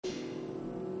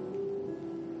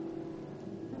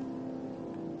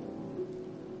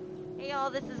Hey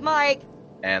y'all, this is Mike,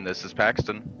 And this is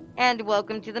Paxton. and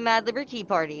welcome to the Mad LiberTEA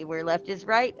Party, where left is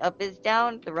right, up is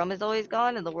down, the rum is always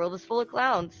gone, and the world is full of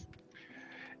clowns.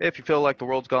 If you feel like the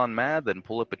world's gone mad, then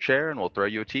pull up a chair and we'll throw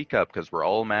you a teacup because we're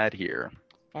all mad here.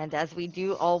 And as we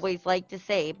do always like to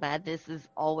say, madness is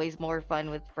always more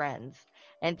fun with friends.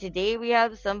 And today we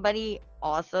have somebody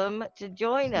awesome to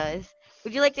join us.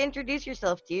 Would you like to introduce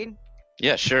yourself, dude?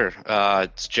 Yeah, sure.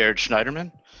 It's Jared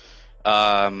Schneiderman.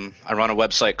 I run a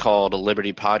website called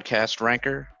Liberty Podcast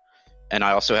Ranker, and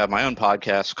I also have my own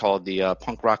podcast called the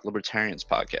Punk Rock Libertarians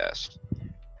Podcast.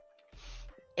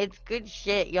 It's good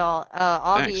shit, y'all.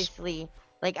 Obviously,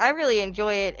 like I really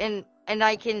enjoy it, and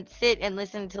I can sit and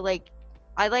listen to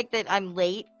I like that I'm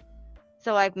late,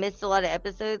 so I've missed a lot of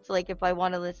episodes. Like if I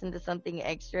want to listen to something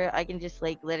extra, I can just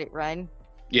let it run.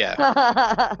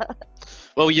 Yeah.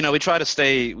 Well, we try to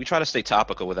stay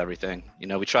topical with everything.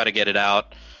 We try to get it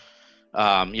out.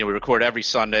 We record every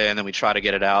Sunday, and then we try to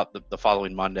get it out the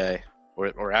following Monday,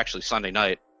 or actually Sunday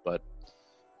night. But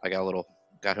I got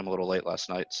him a little late last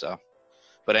night. So,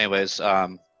 but anyways,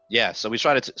 yeah. So we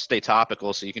try to stay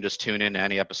topical, so you can just tune in to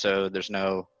any episode. There's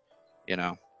no,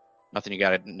 nothing you got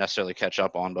to necessarily catch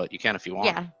up on, but you can if you want.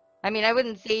 Yeah. I mean, I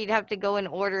wouldn't say you'd have to go in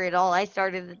order at all. I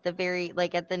started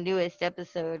at at the newest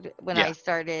episode when I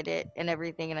started it and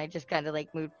everything, and I just kind of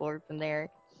moved forward from there.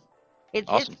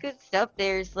 Awesome. It's good stuff.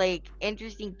 There's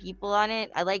interesting people on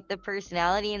it. I like the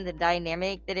personality and the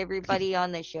dynamic that everybody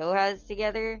on the show has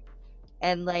together.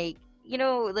 And I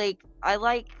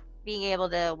like being able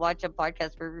to watch a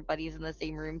podcast where everybody's in the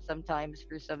same room sometimes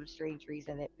for some strange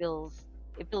reason. It feels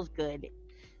good.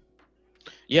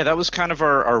 Yeah, that was kind of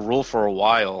our rule for a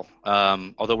while.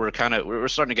 Although we're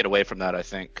starting to get away from that, I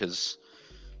think, because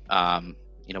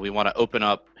we want to open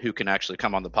up who can actually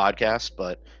come on the podcast.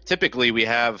 But typically we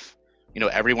have,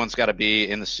 everyone's got to be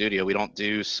in the studio. We don't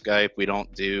do Skype. We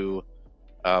don't do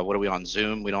what are we on,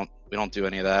 Zoom? We don't do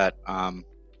any of that.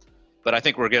 But I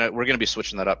think we're gonna be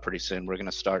switching that up pretty soon. We're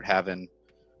gonna start having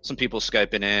some people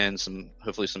Skyping in,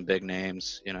 hopefully some big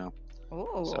names.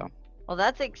 Oh. So. Well,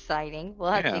 that's exciting.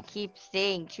 We'll have to keep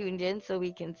staying tuned in so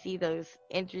we can see those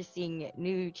interesting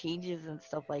new changes and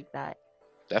stuff like that.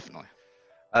 Definitely.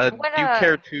 Do you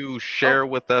care to share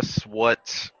with us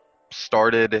what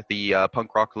started the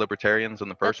Punk Rock Libertarians in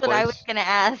the first place? That's what I was going to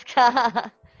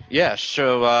ask. Yeah,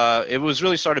 so it was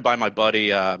really started by my buddy,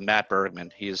 Matt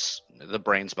Bergman. He's the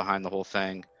brains behind the whole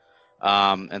thing.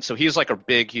 And so he's like a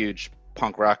big, huge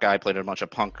punk rock guy, played in a bunch of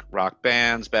punk rock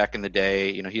bands back in the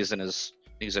day. He's in his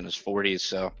 40s,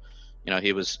 so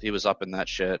he was up in that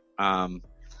shit. And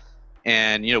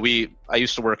I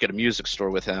used to work at a music store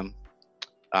with him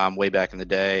way back in the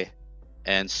day,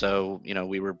 and so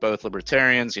we were both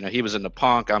libertarians. He was into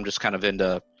punk. I'm just kind of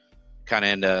into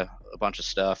a bunch of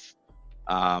stuff.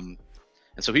 And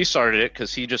so he started it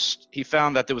because he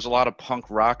found that there was a lot of punk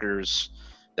rockers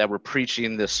that were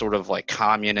preaching this sort of like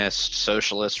communist,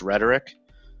 socialist rhetoric.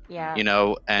 Yeah.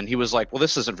 And he was like, well,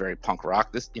 this isn't very punk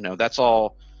rock. This, that's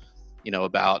all,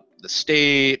 about the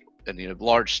state and,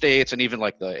 large states and even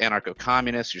like the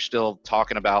anarcho-communists. You're still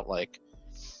talking about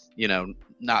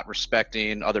not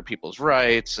respecting other people's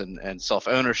rights and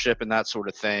self-ownership and that sort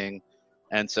of thing.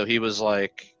 And so he was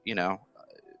like,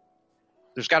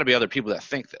 there's got to be other people that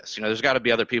think this. There's got to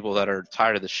be other people that are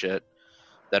tired of this shit,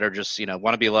 that are just,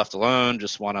 want to be left alone,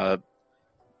 just want to,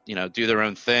 do their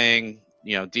own thing.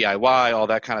 DIY, all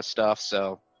that kind of stuff.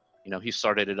 So, he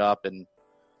started it up and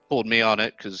pulled me on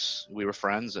it because we were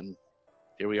friends, and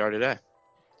here we are today.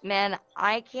 Man,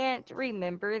 I can't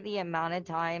remember the amount of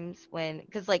times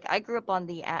because I grew up on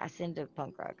the ass end of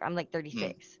punk rock. I'm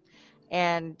 36,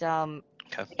 and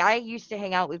I used to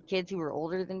hang out with kids who were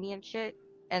older than me and shit.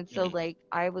 And so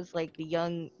I was the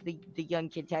young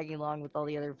kid tagging along with all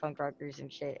the other punk rockers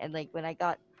and shit. And when I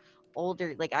got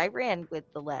older, I ran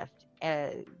with the left.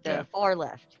 The far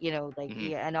left, the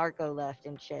anarcho left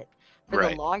and shit for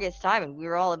the longest time, and we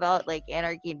were all about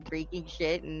anarchy and breaking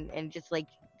shit and just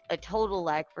a total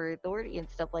lack for authority and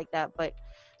stuff like that. But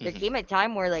there came a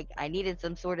time where I needed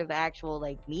some sort of actual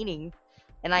meaning,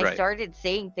 and I started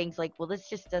saying things well, this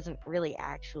just doesn't really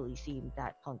actually seem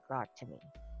that punk rock to me.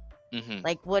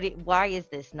 Why is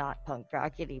this not punk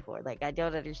rock anymore? I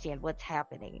don't understand what's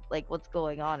happening, what's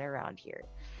going on around here.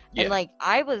 Yeah. And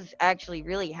I was actually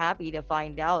really happy to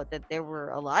find out that there were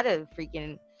a lot of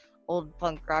freaking old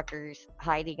punk rockers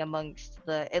hiding amongst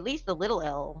at least the little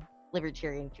L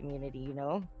libertarian community,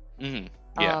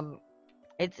 Yeah.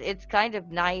 It's kind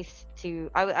of nice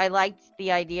I liked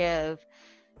the idea of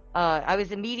I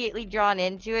was immediately drawn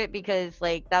into it because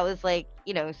that was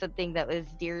something that was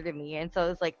dear to me, and so I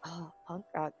was oh, punk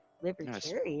rock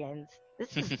libertarians,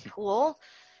 this is cool.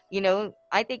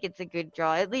 I think it's a good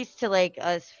draw, at least to like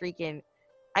us freaking.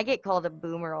 I get called a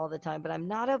boomer all the time, but I'm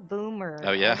not a boomer.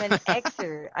 Oh yeah. I'm an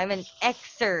Xer. I'm an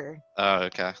Xer. Oh,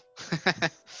 okay.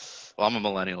 Well, I'm a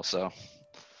millennial, so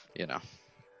you know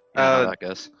how that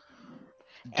goes.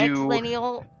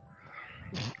 Xlennial.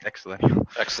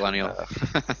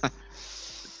 Xlennial.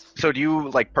 So do you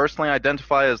like personally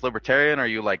identify as libertarian? Are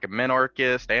you like a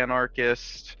minarchist,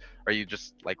 anarchist? Are you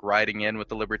just like riding in with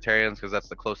the libertarians because that's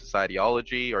the closest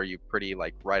ideology? Or are you pretty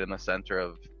like right in the center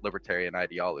of libertarian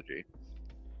ideology?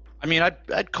 I mean,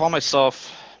 I'd call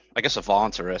myself, I guess, a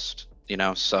voluntarist,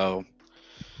 so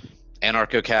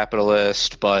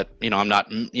anarcho-capitalist, but, I'm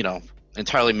not,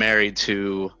 entirely married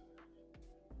to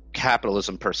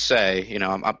capitalism per se.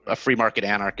 I'm a free market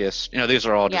anarchist. These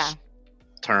are all just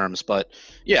terms, but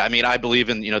yeah, I mean, I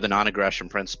believe in, the non-aggression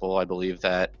principle. I believe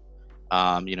that,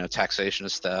 taxation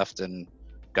is theft and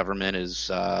government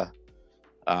is,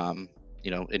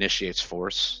 initiates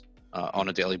force on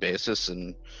a daily basis.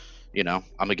 And,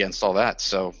 I'm against all that.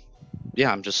 So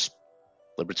yeah, I'm just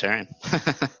libertarian.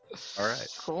 All right.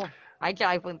 Cool. I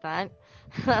jive with that.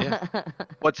 Yeah.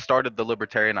 What started the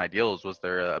libertarian ideals? Was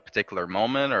there a particular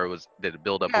moment, or did it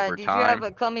build up over did time? you have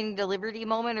a coming to liberty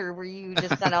moment, or were you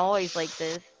just kind of always like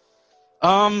this?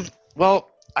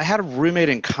 Well, I had a roommate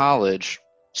in college.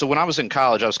 So when I was in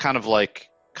college, I was kind of like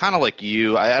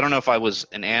you. I don't know if I was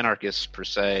an anarchist per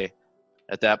se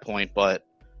at that point, but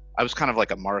I was kind of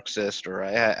like a Marxist, or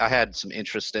I had some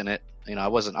interest in it. I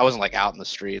wasn't like out in the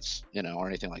streets, or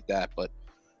anything like that. But,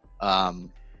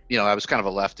 I was kind of a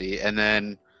lefty. And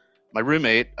then my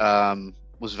roommate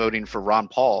was voting for Ron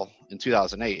Paul in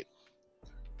 2008.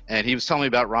 And he was telling me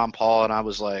about Ron Paul, and I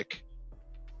was like,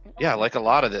 yeah, I like a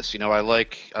lot of this. I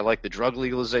like the drug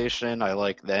legalization. I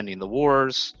like the ending the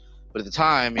wars. But at the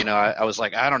time, I was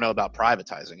like, I don't know about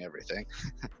privatizing everything.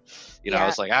 I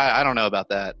was like, I don't know about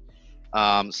that.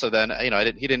 So then,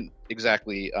 he didn't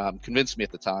exactly convince me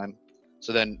at the time.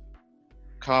 So then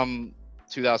come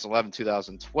 2011,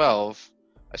 2012,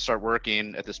 I start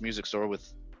working at this music store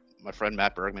with my friend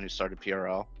Matt Bergman, who started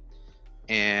PRL.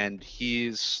 And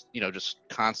he's, just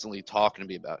constantly talking to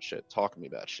me about shit.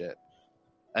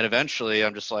 And eventually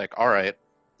I'm just like, all right,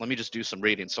 let me just do some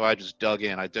reading. So I just dove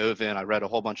in. I read a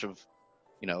whole bunch of,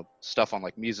 stuff on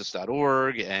like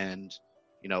Mises.org and,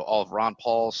 all of Ron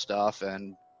Paul's stuff.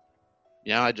 And,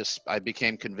 I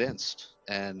became convinced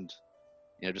and,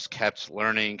 just kept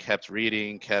learning, kept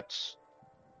reading, kept,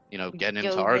 getting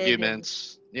into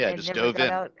arguments. Yeah, just dove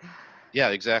in. Out. Yeah,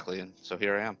 exactly. And so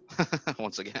here I am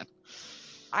once again.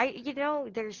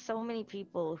 There's so many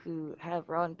people who have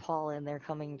Ron Paul in their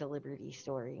coming to liberty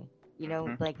story.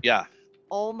 Like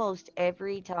almost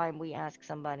every time we ask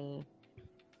somebody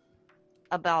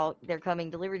about their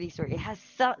coming to liberty story,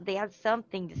 they have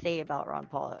something to say about Ron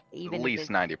Paul. Even at least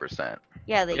 90%.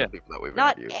 Yeah, people that we've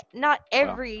not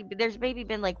every. But there's maybe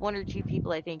been like one or two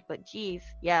people, I think. But geez,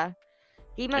 yeah,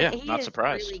 he is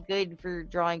surprised. Really good for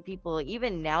drawing people,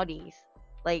 even nowadays.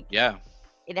 Like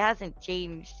it hasn't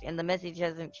changed, and the message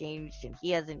hasn't changed, and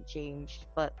he hasn't changed,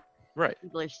 but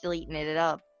people are still eating it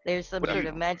up. There's some sort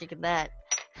of magic in that.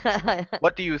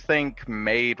 What do you think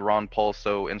made Ron Paul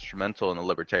so instrumental in the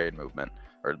libertarian movement,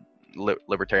 or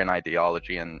libertarian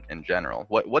ideology in general?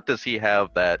 What does he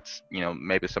have that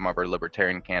maybe some of our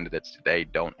libertarian candidates today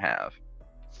don't have?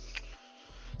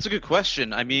 It's a good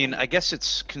question. I mean, I guess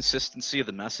it's consistency of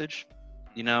the message.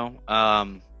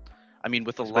 I mean,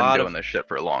 with He's been doing this shit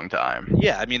for a long time.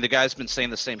 Yeah, I mean, the guy's been saying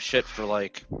the same shit for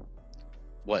like,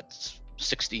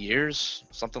 60 years?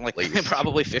 Something like that.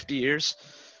 Probably 50 years,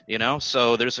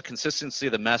 So there's a consistency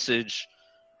of the message,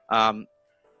 the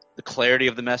clarity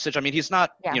of the message. I mean, he's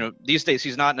not, these days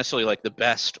he's not necessarily like the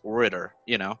best orator,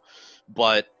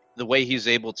 but the way he's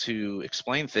able to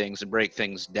explain things and break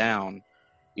things down,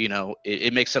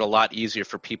 it makes it a lot easier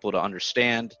for people to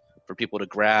understand, for people to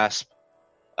grasp.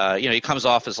 He comes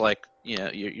off as like,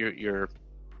 your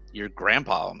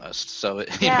grandpa almost. So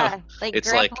like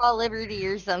it's Grandpa Liberty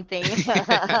or something.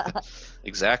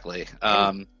 Exactly.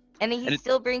 And he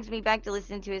still brings me back to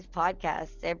listen to his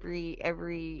podcasts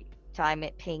every time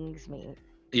it pings me.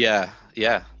 Yeah,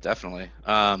 definitely.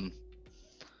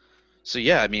 So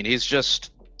yeah, I mean, he's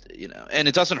just, and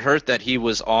it doesn't hurt that he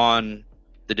was on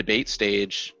the debate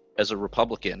stage as a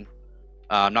Republican.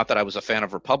 Not that I was a fan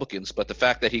of Republicans, but the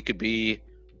fact that he could be,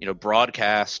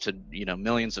 broadcast to,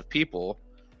 millions of people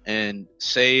and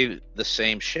say the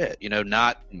same shit,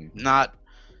 not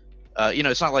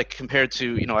it's not like compared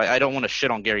to, I don't want to shit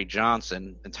on Gary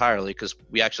Johnson entirely, because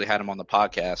we actually had him on the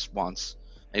podcast once.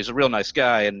 And he's a real nice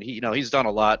guy, and he's done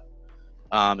a lot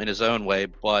in his own way,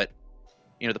 but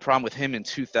the problem with him in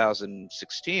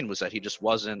 2016 was that he just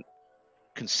wasn't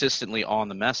consistently on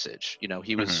the message.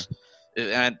 He was,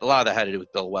 and a lot of that had to do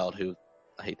with Bill Weld, who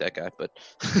I hate that guy, but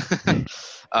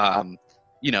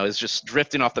is just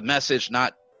drifting off the message,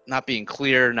 not being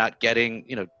clear, not getting,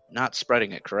 not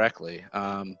spreading it correctly.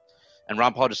 And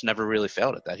Ron Paul just never really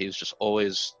failed at that. He was just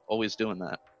always doing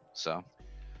that. So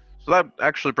that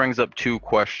actually brings up two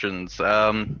questions.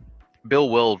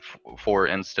 Bill Weld, for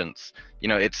instance,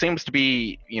 it seems to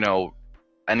be,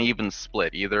 an even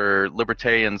split. Either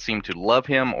libertarians seem to love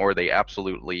him or they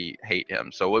absolutely hate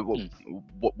him. So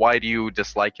why do you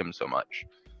dislike him so much?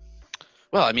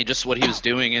 Well, I mean, just what he was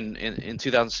doing in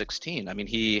 2016. I mean,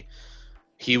 he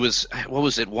was, what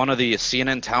was it, one of the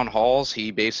CNN town halls,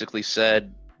 he basically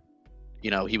said,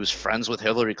 he was friends with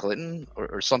Hillary Clinton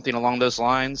or something along those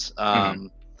lines.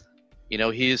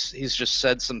 He's just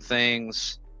said some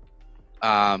things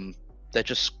that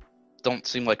just don't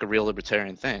seem like a real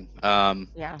libertarian thing.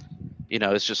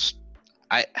 It's just,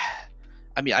 I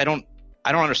mean, I don't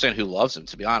understand who loves him,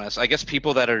 to be honest. I guess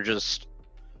people that are just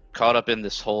caught up in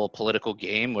this whole political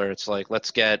game where it's like,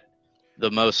 let's get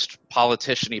the most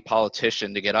politician-y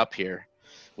politician to get up here,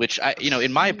 which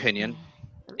in my opinion,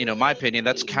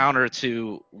 that's counter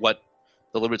to what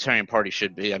the Libertarian Party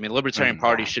should be. I mean, the Libertarian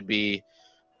Party should be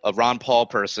a Ron Paul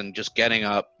person just getting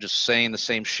up, just saying the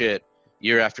same shit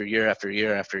year after year after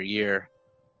year after year,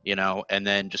 and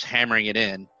then just hammering it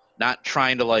in, not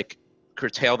trying to like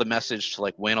curtail the message to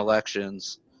like win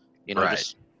elections,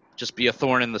 just be a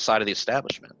thorn in the side of the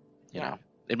establishment, in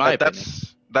my opinion.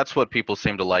 That's what people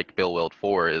seem to like Bill Weld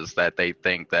for, is that they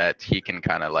think that he can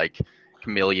kind of like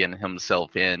chameleon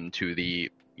himself into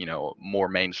the more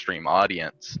mainstream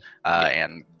audience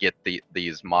and get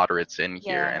these moderates in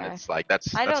here, and it's like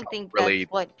that's don't think really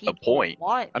that's what people the point.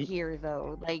 Want here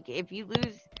though. Like if you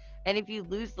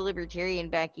lose the libertarian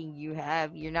backing you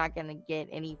have, you're not gonna get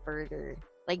any further.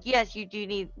 Like yes,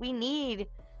 we need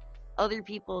other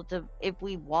people to, if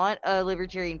we want a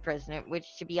libertarian president,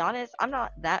 which to be honest, I'm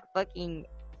not that fucking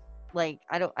like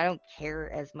I don't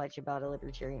care as much about a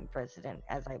libertarian president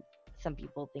as some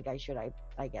people think I should,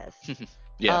 I guess.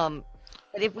 But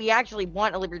if we actually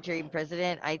want a libertarian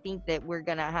president, I think that we're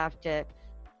gonna have to,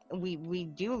 we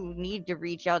do need to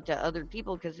reach out to other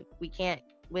people, because we can't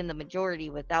win the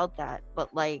majority without that.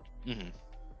 But like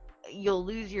you'll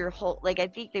lose your whole, like I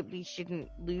think that we shouldn't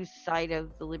lose sight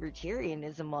of the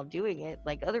libertarianism while doing it.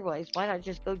 Like otherwise, why not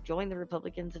just go join the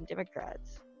Republicans and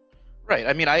Democrats? Right.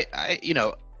 I mean, I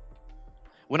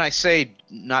when I say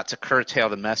not to curtail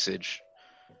the message,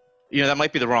 that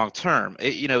might be the wrong term.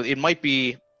 It might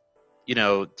be,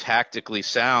 tactically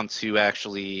sound to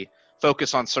actually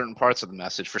focus on certain parts of the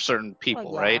message for certain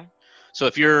people, right? So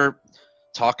if you're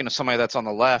talking to somebody that's on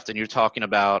the left and you're talking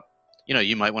about,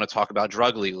 you might want to talk about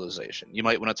drug legalization. You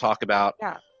might want to talk about,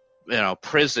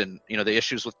 prison, the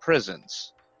issues with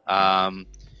prisons.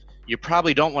 You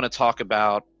probably don't want to talk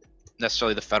about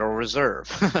necessarily the Federal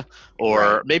Reserve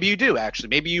or maybe you do actually.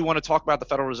 Maybe you want to talk about the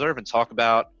Federal Reserve and talk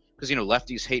about, because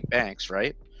lefties hate banks,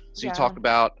 right? So you talk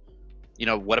about,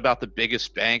 what about the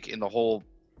biggest bank in the whole,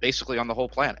 basically on the whole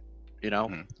planet,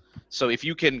 So if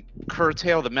you can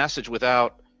curtail the message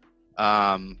without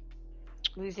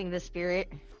losing the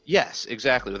spirit. Yes,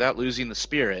 exactly. Without losing the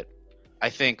spirit, I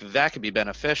think that could be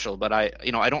beneficial. But I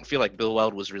don't feel like Bill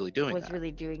Weld was really doing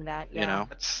that. Yeah.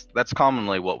 That's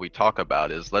commonly what we talk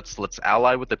about, is let's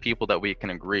ally with the people that we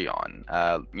can agree on.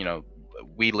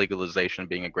 Weed legalization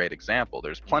being a great example.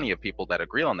 There's plenty of people that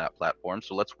agree on that platform,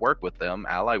 so let's work with them,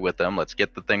 ally with them, let's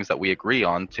get the things that we agree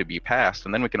on to be passed,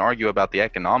 and then we can argue about the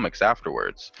economics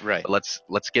afterwards. Right. But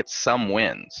let's get some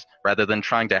wins, rather than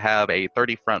trying to have a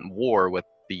 30-front war with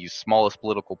the smallest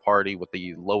political party with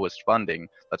the lowest funding.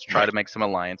 Let's try to make some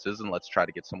alliances, and let's try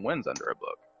to get some wins under a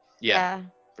book. Yeah,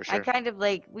 for sure. I kind of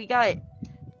like, we got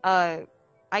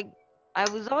I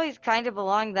was always kind of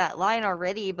along that line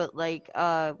already, but like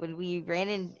when we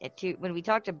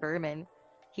talked to Berman,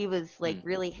 he was like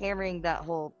really hammering that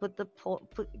whole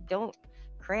don't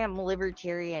cram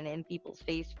libertarian in people's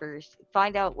face first.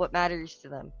 Find out what matters to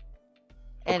them.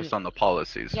 Focus on the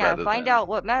policies. Find out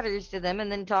what matters to them, and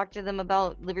then talk to them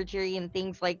about libertarian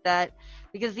things like that.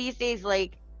 Because these days,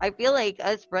 like I feel like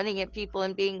us running at people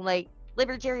and being like,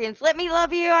 libertarians, let me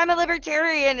love you, I'm a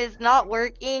libertarian, is not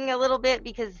working a little bit,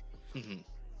 because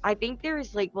I think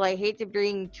there's like, well, I hate to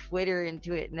bring Twitter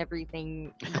into it and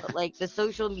everything, but like the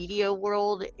social media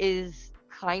world is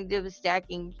kind of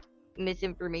stacking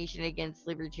misinformation against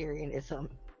libertarianism,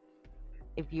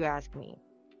 if you ask me.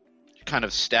 kind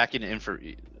of stacking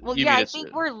Well, yeah, I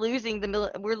think we're losing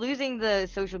the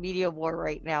social media war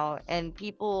right now, and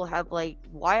people have like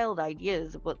wild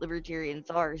ideas of what libertarians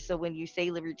are. So when you say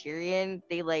libertarian,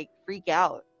 they like freak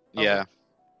out. Yeah,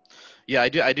 yeah,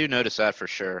 I do notice that for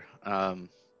sure.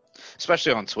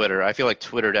 Especially on Twitter, I feel like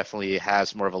Twitter definitely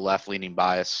has more of a left-leaning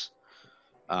bias.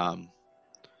 And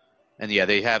yeah,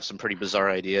 they have some pretty bizarre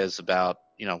ideas about,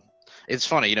 it's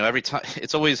funny, every time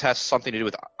it's always has something to do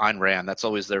with Ayn Rand. That's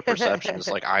always their perception is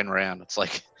like Ayn Rand. It's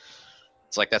like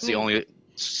that's the only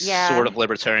sort of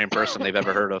libertarian person they've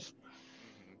ever heard of.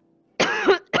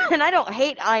 And I don't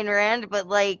hate Ayn Rand, but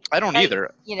like I don't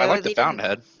either. I like the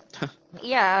Fountainhead.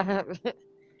 Yeah.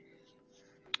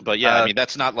 But yeah, I mean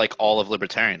that's not like all of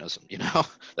libertarianism,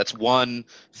 That's one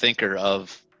thinker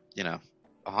of,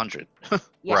 100.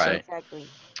 Yeah, right. Exactly.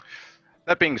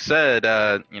 That being said,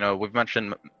 we've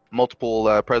mentioned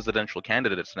multiple presidential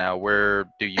candidates now. Where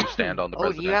do you stand on the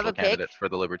presidential candidates for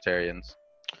the Libertarians?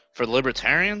 For the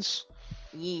Libertarians?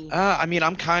 Yeah. I mean,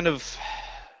 I'm kind of,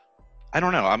 I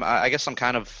don't know. I guess I'm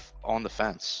kind of on the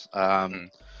fence. I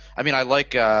mean, I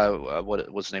like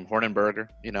what was his name, Hornenberger.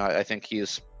 I think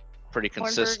he's pretty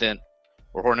consistent.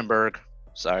 Or Hornenberg.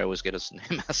 Sorry, I always get his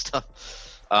name messed up.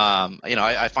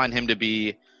 I find him to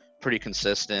be pretty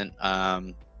consistent.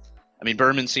 I mean,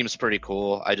 Berman seems pretty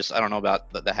cool. I don't know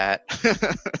about the hat.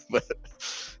 But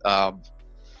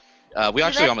we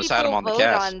actually almost had him on the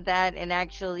cast. On that, and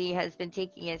actually has been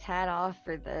taking his hat off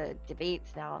for the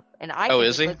debates now. And I think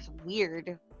is he? Looks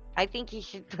weird. I think he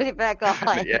should put it back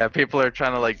on. Yeah, people are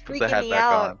trying to like put the hat back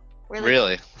on. Like,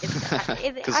 really?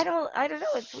 I don't know.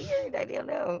 It's weird. I don't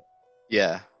know.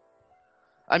 Yeah.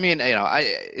 I mean,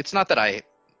 it's not that I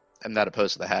am not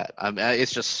opposed to the hat.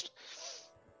 It's just,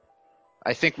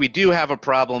 I think we do have a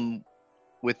problem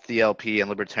with the LP and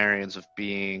libertarians of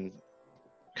being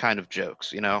kind of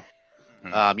jokes,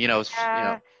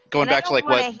 Mm-hmm. Going back to like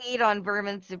what. I don't want to hate on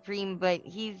Vermin Supreme, but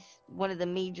he's one of the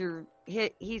major.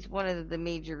 He's one of the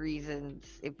major reasons.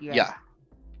 If you ask.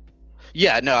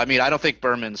 Yeah, no, I mean, I don't think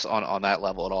Berman's on that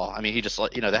level at all. I mean, he just,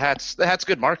 the hat's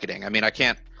good marketing. I mean, I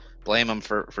can't blame him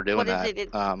for doing that. What is it?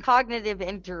 It's cognitive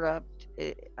interrupt,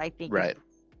 I think. Right.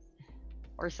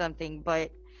 Or something,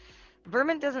 but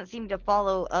Vermin doesn't seem to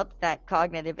follow up that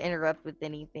cognitive interrupt with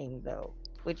anything, though,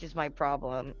 which is my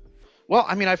problem. Well,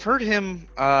 I mean, I've heard him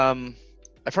on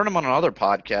another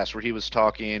podcast where he was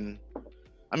talking.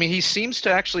 I mean, he seems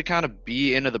to actually kind of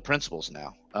be into the principles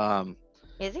now.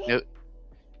 Is he?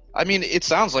 I mean, it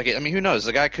sounds like it. I mean, who knows?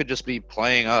 The guy could just be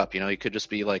playing up. He could just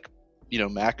be like,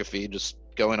 McAfee, just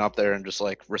going up there and just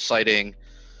like reciting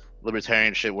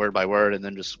libertarian shit word by word, and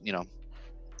then just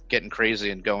getting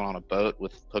crazy and going on a boat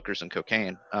with hookers and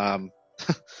cocaine. What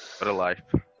a life.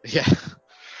 Yeah.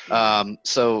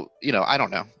 So I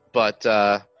don't know, but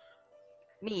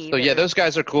me. So yeah, those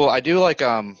guys are cool. I do like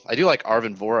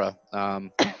Arvin Vora.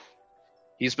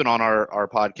 He's been on our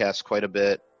podcast quite a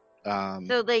bit.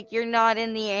 So like you're not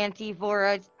in the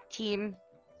anti-Vora team?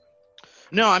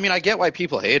 No, I mean I get why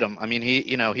people hate him. I mean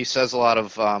he says a lot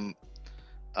of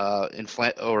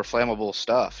flammable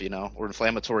stuff, or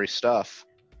inflammatory stuff.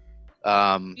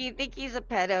 Do you think he's a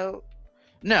pedo?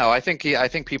 No, I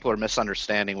think people are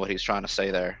misunderstanding what he's trying to say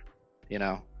there.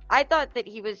 I thought that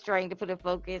he was trying to put a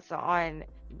focus on,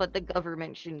 but the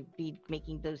government shouldn't be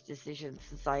making those decisions.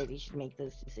 Society should make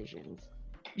those decisions.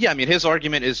 Yeah, I mean his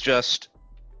argument is just.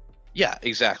 Yeah,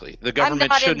 exactly. The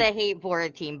government shouldn't. I'm not in the hate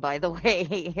Vora team, by the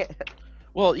way.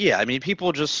 Well, yeah, I mean,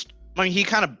 people just. I mean, he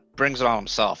kind of brings it on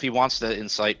himself. He wants to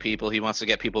incite people. He wants to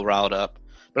get people riled up.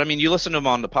 But I mean, you listen to him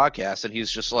on the podcast, and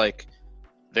he's just like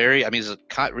very. I mean, he's a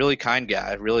really kind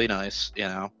guy, really nice.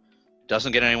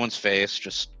 Doesn't get in anyone's face.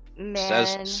 Just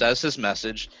says his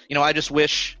message. I just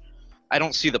wish. I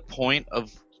don't see the point of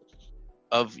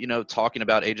talking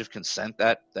about age of consent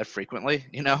that frequently.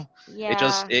 Yeah.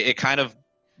 It kind of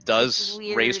does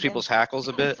raise people's hackles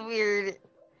a bit. It's weird.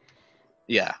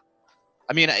 Yeah.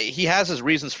 I mean, he has his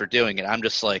reasons for doing it. I'm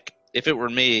just like, if it were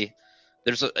me,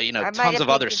 there's tons of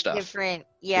other stuff. Different.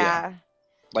 Yeah.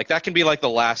 Like that can be like the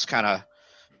last kind of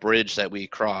bridge that we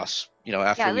cross,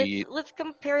 after let's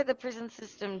compare the prison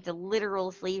system to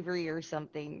literal slavery or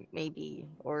something, maybe.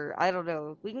 Or I don't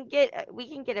know. We can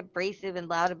get abrasive and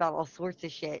loud about all sorts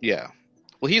of shit. Yeah.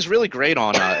 Well, he's really great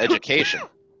on education.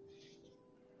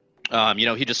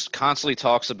 He just constantly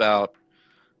talks about,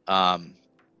 how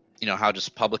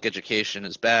just public education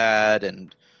is bad,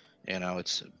 and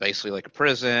it's basically like a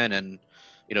prison, and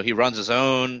he runs his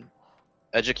own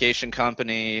education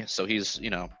company, so he's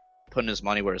putting his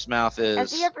money where his mouth is.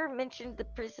 Has he ever mentioned the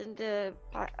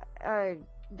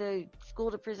school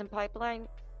to prison pipeline?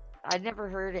 I'd never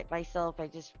heard it myself. I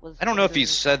just was. I don't know if he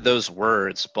said those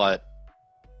words, but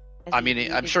I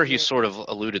mean, I'm sure he it. sort of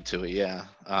alluded to it. Yeah.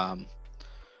 I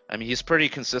mean, he's pretty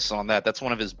consistent on that. That's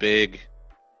one of his big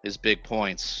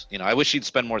points. You know, I wish he'd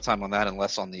spend more time on that and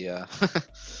less on the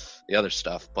the other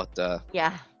stuff. But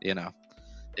yeah, you know,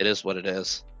 it is what it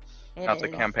is. Not the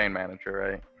campaign manager,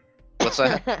 right? What's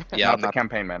that? Yeah, I'm not the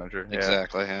campaign manager. Yeah.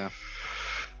 Exactly. Yeah.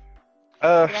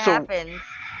 So happens.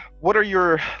 What are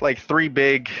your like 3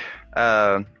 big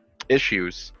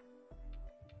issues?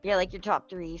 Yeah, like your top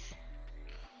 3s.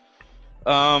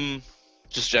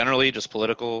 Just generally, just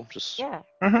political, just yeah.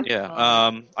 Mm-hmm.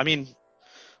 Yeah. I mean,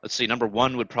 let's see. Number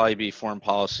 1 would probably be foreign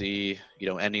policy. You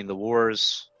know, ending the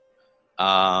wars.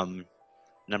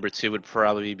 Number 2 would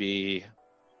probably be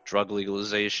drug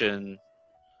legalization.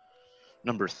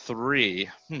 Number 3,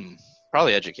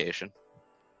 probably education.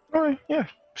 Oh yeah,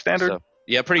 standard. So,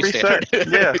 yeah, pretty standard.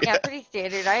 Yeah. Yeah, pretty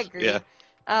standard. I agree.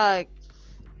 Yeah.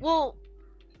 Well,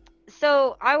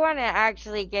 so I want to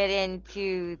actually get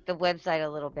into the website a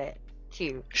little bit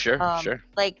too. Sure.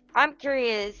 Like, I'm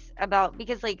curious about,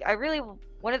 because like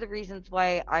one of the reasons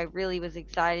why I really was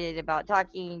excited about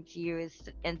talking to you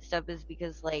and stuff is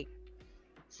because like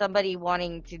somebody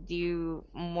wanting to do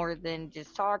more than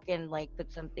just talk and like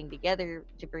put something together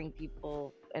to bring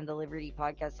people and the Liberty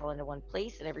podcast all into one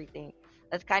place and everything.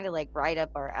 That's kind of like right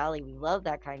up our alley. We love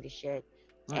that kind of shit.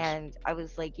 Nice. And I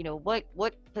was like, you know, what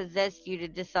possessed you to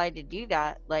decide to do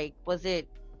that? Like, was it,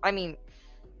 I mean,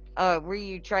 were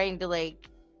you trying to like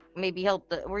maybe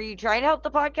were you trying to help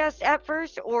the podcast at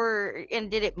first, and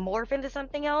did it morph into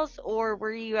something else? Or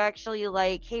were you actually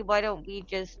like, hey, why don't we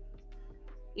just,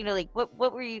 you know, like what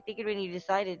were you thinking when you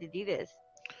decided to do this?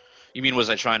 You mean, was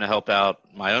I trying to help out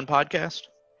my own podcast?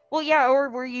 Well, yeah, or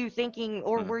were you thinking,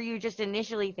 or were you just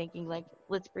initially thinking like,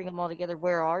 let's bring them all together?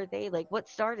 Where are they? Like, what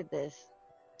started this?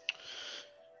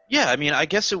 Yeah, I mean, I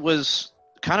guess it was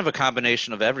kind of a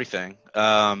combination of everything.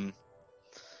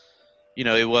 You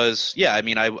know, it was, yeah, I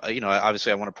mean,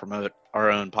 obviously I want to promote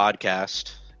our own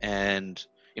podcast, and,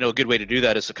 you know, a good way to do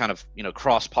that is to kind of, you know,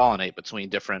 cross-pollinate between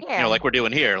different, you know, like we're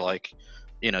doing here, like,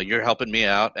 you know, you're helping me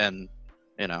out, and,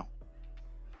 you know,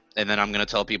 and then I'm going to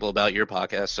tell people about your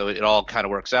podcast, so it all kind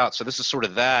of works out. So this is sort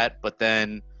of that, but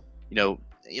then, you know,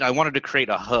 I wanted to create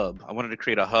a hub. I wanted to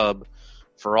create a hub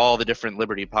for all the different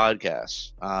Liberty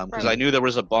podcasts, because I knew there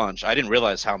was a bunch. I didn't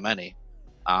realize how many,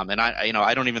 and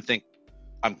I don't even think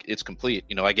it's complete.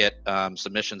 You know, I get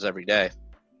submissions every day,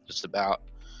 just about.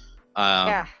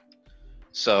 Yeah.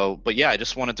 So, but yeah, I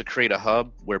just wanted to create a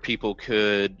hub where people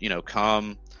could, you know,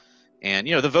 come, and,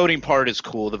 you know, the voting part is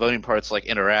cool. The voting part's like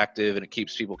interactive, and it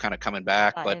keeps people kind of coming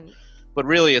back. But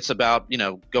really, it's about, you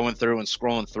know, going through and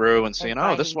scrolling through and saying,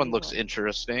 oh, this one looks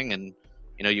interesting, and,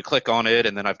 you know, you click on it,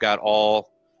 and then I've got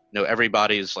all, you know,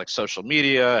 everybody's like social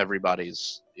media,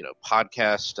 everybody's, you know,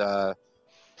 podcast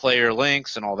player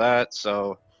links and all that.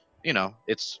 So, you know,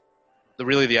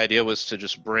 the idea was to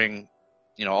just bring,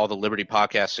 you know, all the Liberty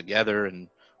podcasts together and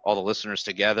all the listeners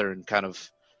together and kind of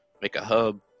make a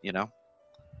hub, you know.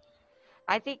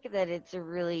 I think that it's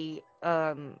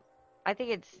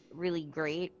it's really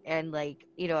great, and like,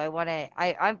 you know,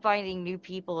 I'm finding new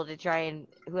people to try and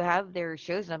who have their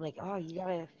shows, and I'm like, oh, you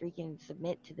gotta freaking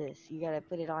submit to this, you gotta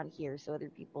put it on here so other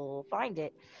people will find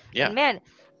it. Yeah. And man,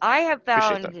 I have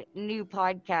found new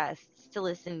podcasts to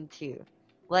listen to.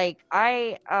 Like,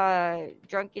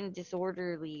 Drunk and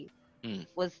Disorderly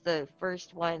was the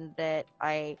first one that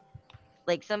I,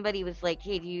 like, somebody was like,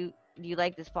 hey, do you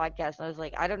like this podcast? And I was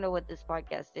like, I don't know what this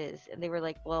podcast is. And they were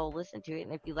like, well, listen to it,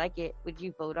 and if you like it, would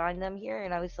you vote on them here?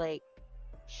 And I was like,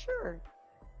 sure.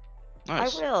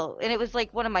 Nice. I will. And it was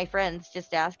like one of my friends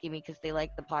just asking me because they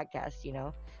like the podcast, you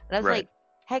know. And I was like,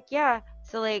 heck yeah.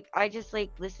 So like, I just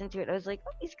like listened to it. I was like,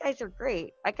 oh, these guys are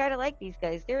great. I kind of like these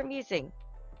guys. They're amusing.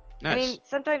 Nice. I mean,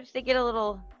 sometimes they get a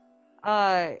little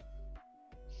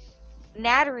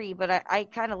nattery, but I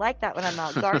kind of like that when I'm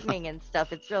out gardening and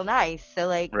stuff. It's real nice. So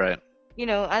like, you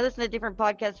know, I listen to different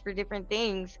podcasts for different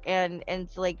things, and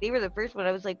so like, they were the first one.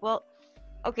 I was like, well,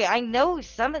 okay, I know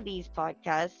some of these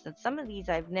podcasts, and some of these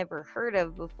I've never heard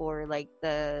of before, like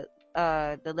the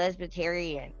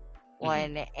LiberTEA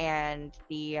one, and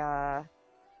the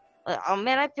oh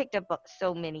man, I picked up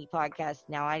so many podcasts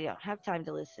now. I don't have time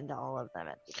to listen to all of them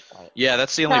at this point. Yeah,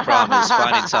 that's the only problem is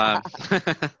finding time.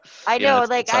 I know,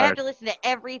 like, I have to listen to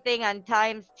everything on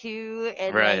times 2,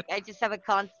 and like, I just have a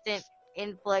constant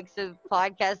influx of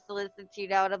podcasts to listen to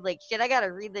now, and I'm like, shit, I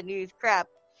gotta read the news. Crap.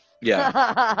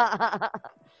 Yeah.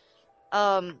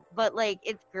 But like,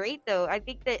 it's great though. I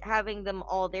think that having them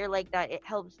all there like that, it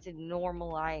helps to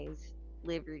normalize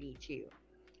Liberty too.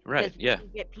 Right. Yeah.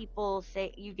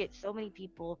 You get so many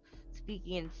people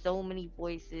speaking in so many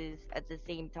voices at the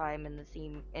same time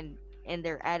and and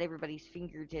they're at everybody's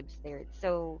fingertips there.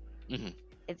 Hmm.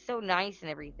 It's so nice and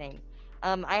everything.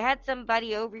 I had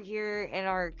somebody over here in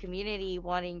our community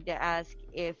wanting to ask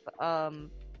if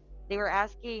they were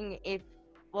asking if,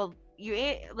 well, you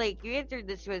answered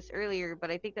this to us earlier,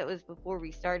 but I think that was before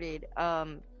we started.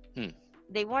 Hmm.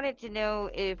 They wanted to know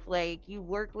if like you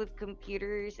work with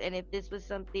computers and if this was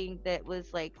something that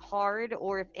was like hard,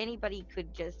 or if anybody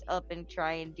could just up and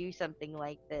try and do something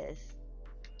like this.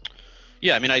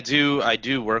 Yeah, I mean, I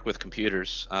do work with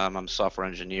computers. I'm a software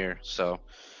engineer, so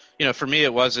for me,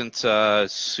 it wasn't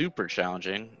super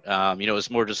challenging. It was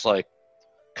more just like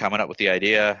coming up with the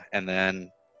idea and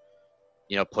then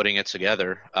putting it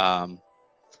together. I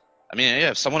mean, yeah,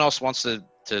 if someone else wants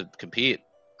to compete,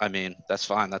 I mean, that's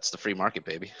fine. That's the free market,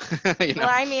 baby. Well,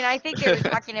 I mean, I think they were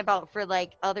talking about for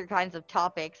like other kinds of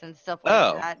topics and stuff like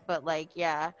Oh, that, but like,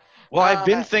 yeah. well, I've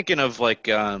been thinking of like,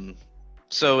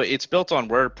 so it's built on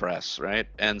WordPress, right?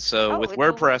 And so with It's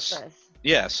WordPress,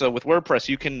 yeah, so with WordPress,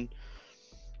 you can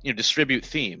distribute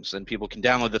themes, and people can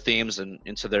download the themes and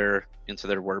into their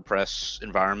WordPress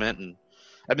environment. And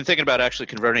I've been thinking about actually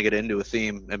converting it into a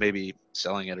theme and maybe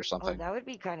selling it or Oh, something. that would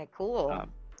be kind of cool.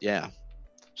 Yeah.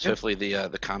 So hopefully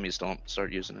the commies don't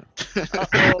start using it.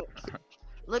 Uh-oh.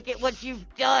 Look at what you've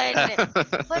done.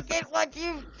 Look at what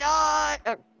you've done.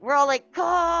 We're all like,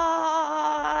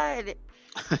 God.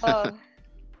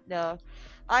 No.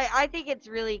 I think it's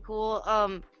really cool.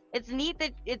 It's neat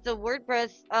that it's a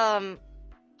WordPress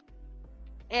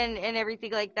and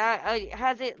everything like that.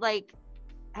 Has it like,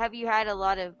 have you had a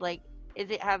lot of like, is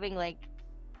it having like,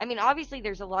 I mean, obviously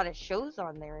there's a lot of shows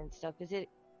on there and stuff. Is it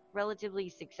relatively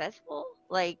successful?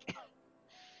 Like,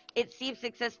 it seems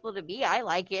successful to me. I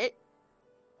like it.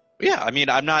 Yeah, I mean,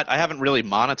 I haven't really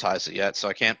monetized it yet, so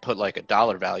I can't put like a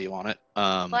dollar value on it.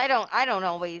 Well, I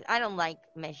don't like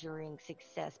measuring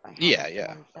success by how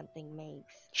much something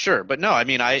makes. Sure, but no, I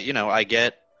mean, I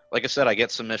get, like I said, I get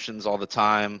submissions all the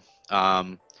time.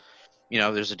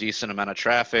 There's a decent amount of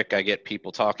traffic. I get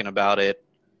people talking about it.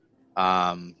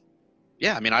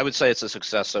 Yeah, I mean, I would say it's a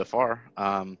success so far.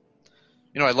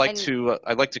 I'd like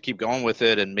to keep going with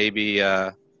it and maybe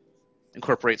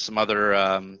incorporate some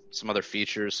other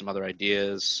features, some other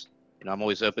ideas. I'm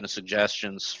always open to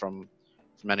suggestions from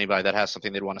anybody that has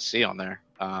something they'd want to see on there.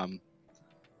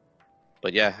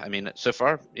 But yeah, I mean, so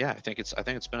far, yeah, I think it's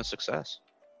been a success.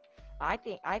 I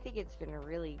think it's been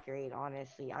really great,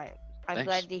 honestly. I'm Thanks.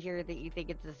 glad to hear that you think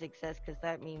it's a success, because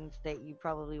that means that you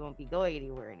probably won't be going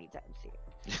anywhere anytime soon.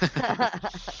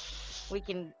 We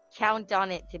can count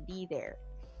on it to be there.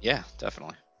 Yeah,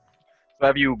 definitely. So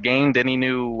have you gained any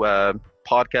new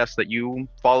podcasts that you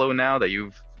follow now that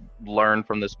you've learned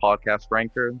from this podcast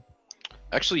ranker?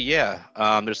 Actually, yeah.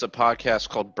 There's a podcast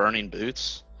called Burning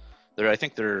Boots. I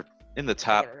think they're in the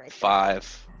top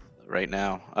 5 right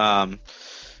now.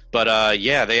 But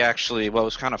yeah, they actually, well, it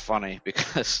was kind of funny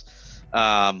because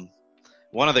one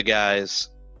of the guys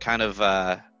kind of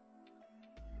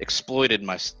exploited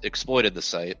the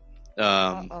site.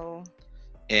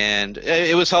 And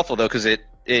it was helpful though, because it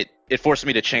forced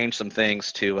me to change some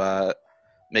things to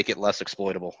make it less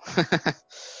exploitable.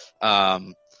 But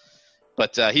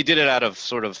he did it out of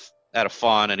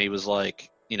fun, and he was like,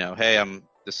 hey, I'm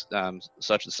this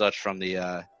such and such from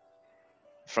the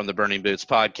Burning Boots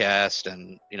podcast,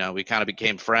 and we kind of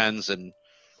became friends, and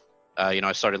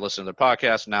I started listening to their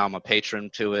podcast. Now I'm a patron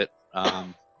to it.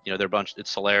 They're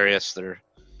it's hilarious. They're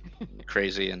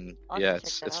crazy, and yeah,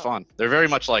 it's fun. They're very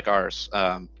much like ours,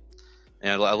 and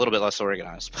a little bit less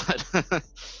organized,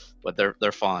 but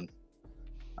they're fun.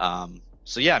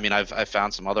 So yeah, I mean, I've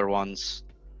found some other ones.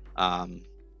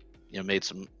 Made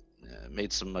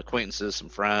some acquaintances, some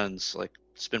friends. Like,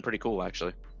 it's been pretty cool,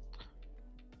 actually.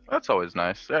 That's always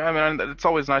nice. I mean, it's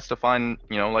always nice to find,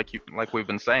 like we've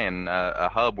been saying, a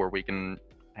hub where we can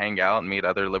hang out and meet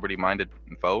other liberty-minded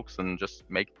folks and just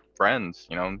make friends,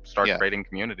 start creating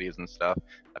communities and stuff.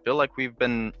 I feel like we've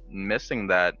been missing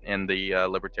that in the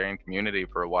libertarian community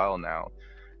for a while now,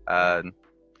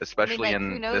 especially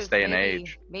in this day and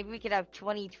age. Maybe we could have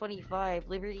 2025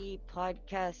 Liberty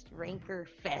Podcast Ranker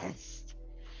Fest.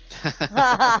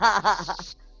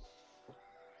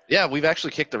 Yeah, we've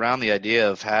actually kicked around the idea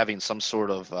of having some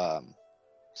sort of like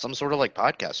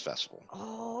podcast festival.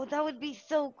 Oh, that would be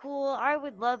so cool. I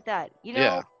would love that.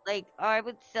 Like, I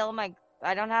would sell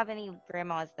I don't have any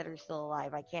grandmas that are still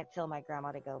alive. I can't tell my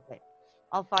grandma to go, but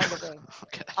I'll find a way.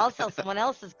 Okay. I'll sell someone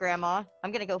else's grandma.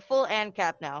 I'm gonna go full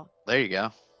ANCAP now. There you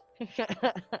go.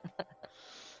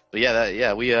 But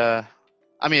yeah, we I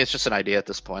mean, it's just an idea at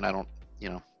this point.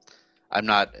 I I'm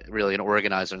not really an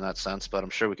organizer in that sense, but I'm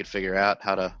sure we could figure out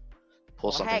how to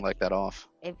pull something heck, like that off.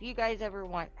 if you guys ever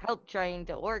want help trying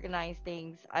to organize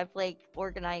things, I've like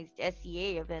organized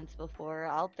SEA events before.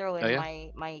 I'll throw in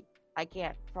my I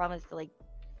can't promise to like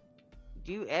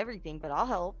do everything, but I'll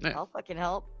help. Yeah. I'll fucking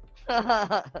help.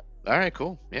 All right,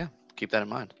 cool. Yeah, keep that in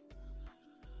mind.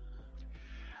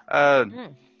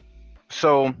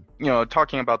 So,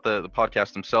 talking about the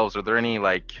podcast themselves, are there any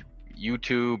like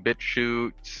YouTube,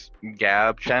 BitChute,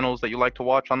 Gab channels that you like to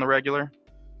watch on the regular?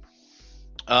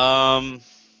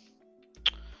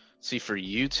 See, for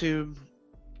YouTube,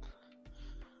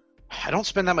 I don't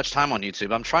spend that much time on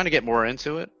YouTube. I'm trying to get more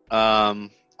into it.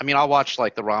 I mean, I'll watch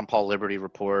like the Ron Paul Liberty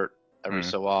Report every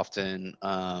so often.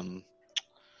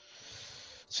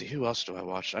 See, who else do I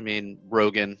watch? I mean,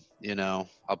 Rogan,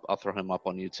 I'll throw him up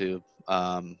on YouTube.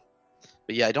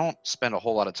 But yeah, I don't spend a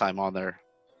whole lot of time on there.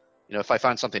 If I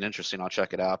find something interesting, I'll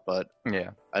check it out. But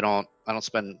yeah, I don't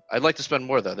spend. I'd like to spend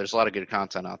more though. There's a lot of good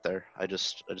content out there. I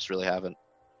just really haven't.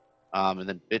 And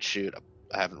then BitChute,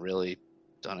 I haven't really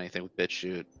done anything with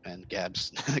BitChute, and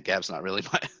Gab's not really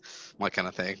my kind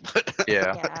of thing. But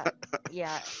yeah.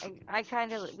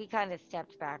 We kind of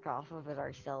stepped back off of it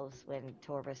ourselves when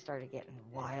Torva started getting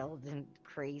wild and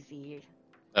crazy.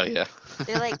 Oh yeah.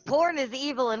 They're like, porn is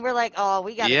evil, and we're like, oh,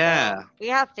 we gotta go. We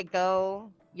have to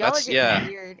go. Y'all are getting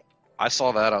weird. I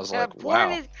saw that. I was like, porn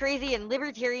wow. is crazy, and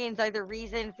libertarians are the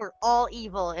reason for all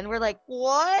evil. And we're like,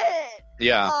 what?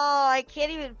 Yeah. Oh, I can't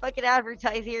even fucking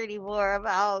advertise here anymore. I'm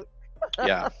out.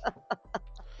 Yeah.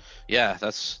 Yeah,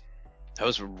 that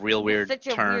was a real weird turn.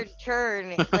 Such a weird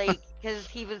turn, like, because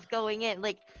he was going in,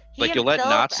 like you'll let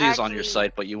Nazis on your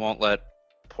site, but you won't let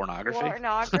pornography?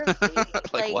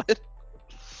 Like what?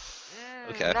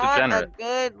 Okay. Not degenerate. A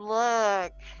good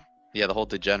look. Yeah, the whole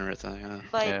degenerate thing.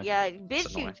 But yeah,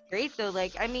 BitChute's great though.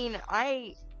 Like, I mean,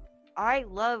 I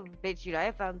love BitChute. I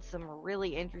have found some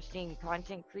really interesting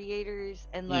content creators,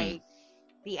 and like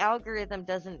the algorithm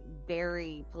doesn't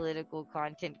bury political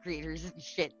content creators and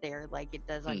shit there like it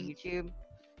does on YouTube.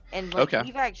 And like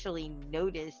we've actually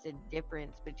noticed a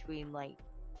difference between like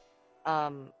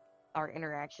our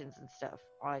interactions and stuff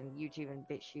on YouTube and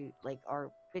BitChute. Like our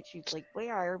BitChute's like way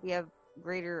higher. We have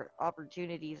greater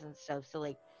opportunities and stuff. So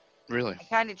like really, I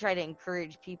kind of try to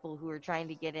encourage people who are trying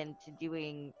to get into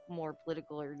doing more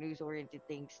political or news-oriented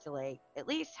things to like at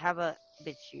least have a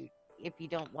BitChute if you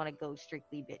don't want to go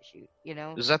strictly BitChute,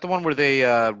 Is that the one where they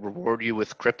reward you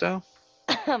with crypto?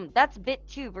 That's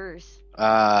BitTubers.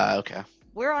 Okay.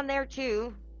 We're on there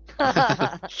too.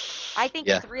 I think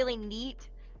it's really neat.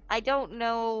 I don't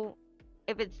know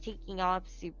if it's taking off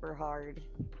super hard.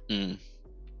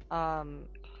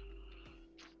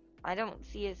 I don't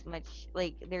see as much,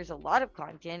 like, there's a lot of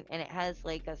content, and it has,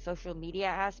 like, a social media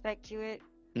aspect to it,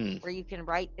 where you can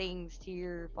write things to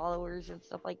your followers and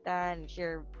stuff like that, and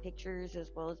share pictures as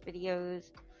well as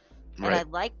videos. And I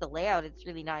like the layout. It's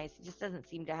really nice. It just doesn't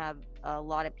seem to have a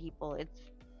lot of people.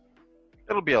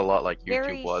 It'll be a lot like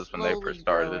YouTube was when they first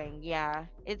started. Growing. Yeah.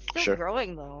 It's still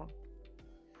growing, though.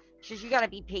 Just you gotta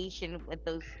be patient with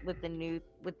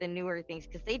the newer things,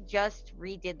 because they just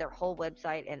redid their whole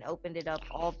website and opened it up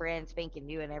all brand spanking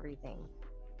new and everything.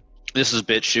 This is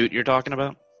BitChute you're talking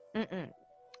about?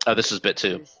 Oh, this is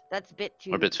BitTube. That's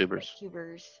BitTube. Or BitTubers.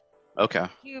 BitTubers. Okay.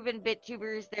 Tube and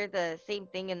BitTubers, they're the same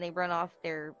thing, and they run off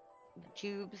their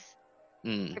tubes.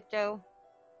 Crypto.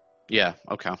 Yeah.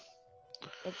 Okay.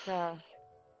 It's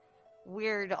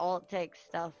weird alt tech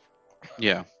stuff.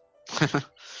 Yeah.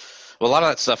 Well, a lot of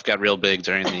that stuff got real big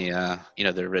during the,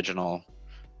 the original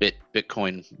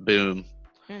Bitcoin boom,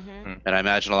 and I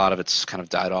imagine a lot of it's kind of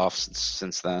died off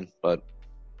since then. But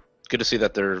good to see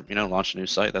that they're, launching a new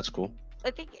site. That's cool.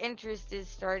 I think interest is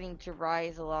starting to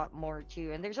rise a lot more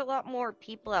too, and there's a lot more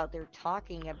people out there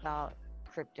talking about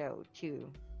crypto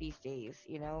too these days.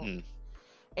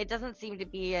 It doesn't seem to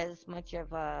be as much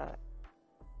of a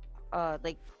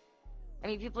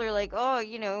people are like, oh,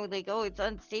 it's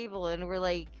unstable, and we're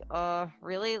like,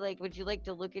 really? Like, would you like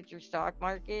to look at your stock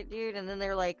market, dude? And then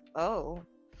they're like, oh.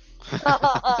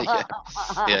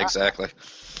 Yeah, exactly.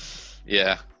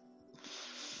 Yeah.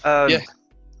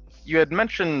 You had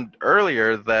mentioned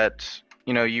earlier that,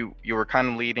 you were kind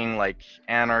of leading like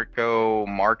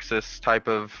anarcho-Marxist type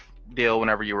of deal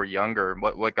whenever you were younger.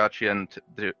 What got you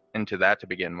into that to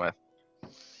begin with?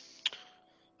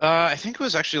 I think it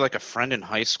was actually like a friend in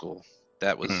high school.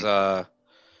 That was,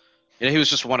 he was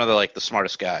just one of the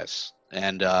smartest guys,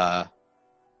 and I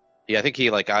think he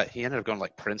ended up going to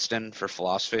like Princeton for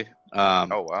philosophy.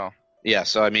 Oh wow. Yeah,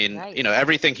 so I mean, nice.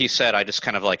 Everything he said, I just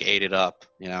kind of like ate it up,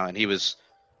 and he was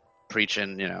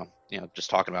preaching, just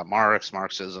talking about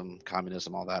Marxism,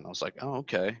 communism, all that, and I was like, oh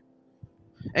okay,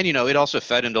 And it also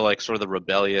fed into like sort of the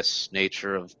rebellious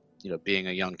nature of being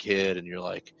a young kid, and you're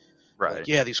like, Right.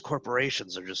 yeah, these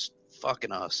corporations are just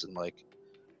fucking us, and like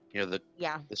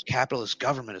this capitalist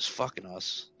government is fucking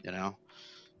us,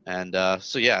 and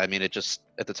so yeah, I mean, it just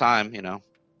at the time,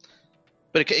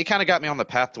 but it kind of got me on the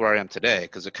path to where I am today,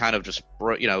 because it kind of just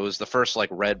it was the first like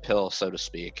red pill, so to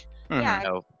speak.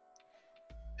 Yeah.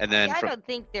 And then I don't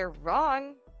think they're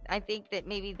wrong. I think that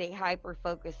maybe they hyper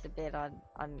focus a bit on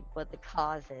what the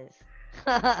cause is.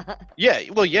 Yeah,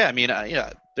 well, yeah, I mean,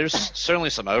 there's certainly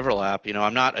some overlap.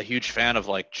 I'm not a huge fan of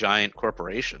like giant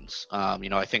corporations.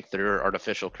 I think they're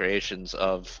artificial creations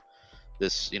of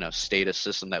this, status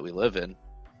system that we live in.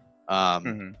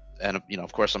 And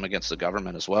of course, I'm against the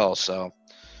government as well. So,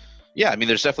 yeah, I mean,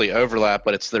 there's definitely overlap,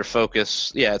 but it's their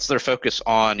focus. Yeah, it's their focus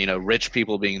on rich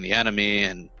people being the enemy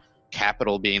and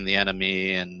capital being the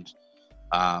enemy, and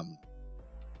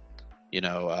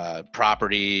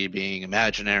property being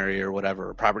imaginary or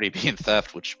whatever, property being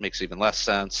theft, which makes even less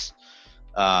sense.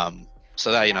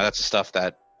 So that that's the stuff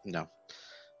that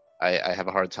I have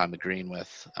a hard time agreeing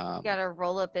with. You gotta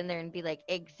roll up in there and be like,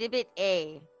 Exhibit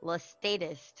A, la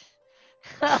statist.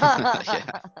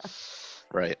 Yeah,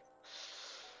 right.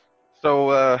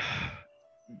 So,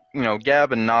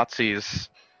 Gab and Nazis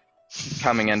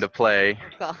coming into play.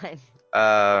 Oh,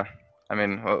 God. I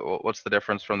mean, what's the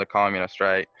difference from the communist,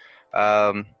 right?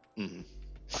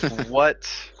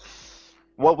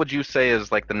 What would you say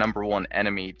is like the number one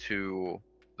enemy to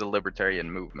the libertarian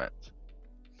movement?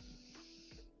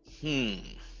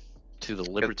 To the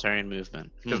libertarian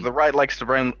movement, because the right likes to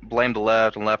blame the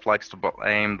left, and left likes to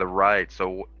blame the right.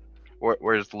 So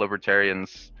where's the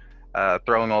libertarians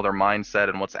throwing all their mindset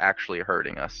and what's actually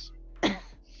hurting us?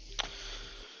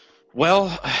 Well,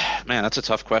 man, that's a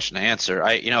tough question to answer.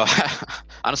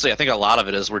 Honestly, I think a lot of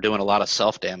it is we're doing a lot of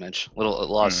self-damage, a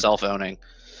lot of self-owning.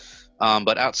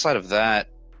 But outside of that,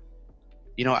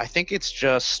 I think it's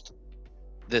just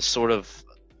this sort of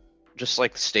just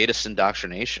like status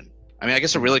indoctrination. I mean, I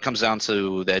guess it really comes down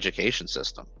to the education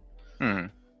system.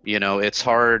 It's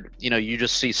hard. You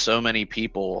just see so many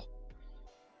people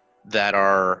that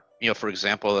are, for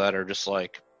example, that are just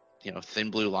like, thin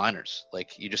blue liners.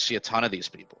 Like you just see a ton of these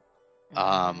people.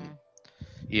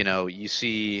 You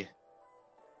see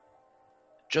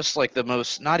just like the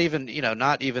most, not even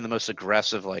the most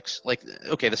aggressive, like,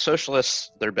 okay, the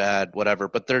socialists, they're bad, whatever,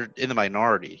 but they're in the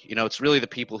minority. It's really the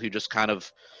people who just kind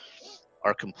of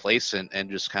are complacent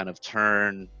and just kind of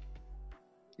turn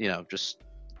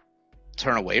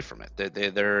away from it.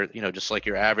 They're just like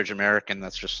your average American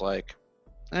that's just like,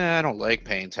 I don't like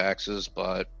paying taxes,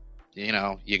 but you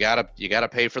gotta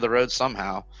pay for the road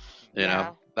somehow,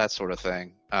 that sort of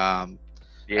thing. The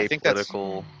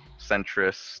apolitical,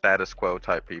 centrist, status quo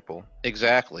type people.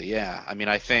 Exactly. Yeah. I mean,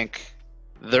 I think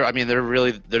they're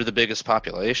the biggest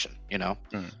population.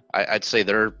 I'd say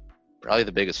they're probably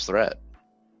the biggest threat.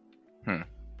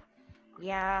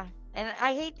 Yeah, and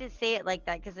I hate to say it like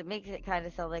that because it makes it kind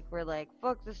of sound like we're like,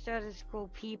 fuck the status quo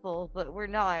people, but we're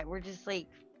not. We're just like,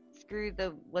 screw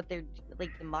what they're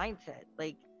like, the mindset.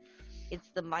 Like, it's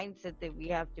the mindset that we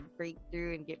have to break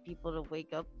through and get people to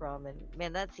wake up from. And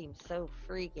man, that seems so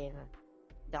freaking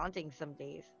daunting some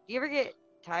days. Do you ever get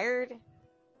tired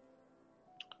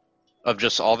of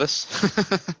just all this?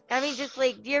 I mean, just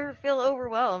like, do you ever feel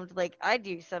overwhelmed? Like I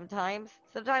do sometimes.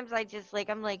 Sometimes I just like,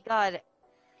 I'm like, God,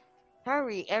 how are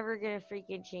we ever gonna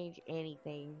freaking change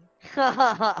anything?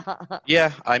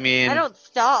 Yeah, I mean, I don't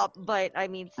stop, but I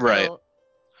mean, still. Right.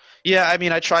 Yeah, I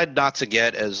mean, I tried not to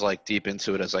get as like deep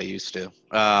into it as I used to.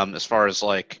 As far as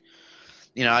like,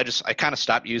 I kind of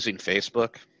stopped using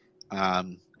Facebook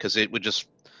because it would just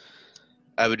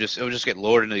get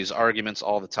lured into these arguments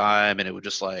all the time, and it would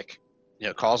just like,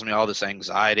 cause me all this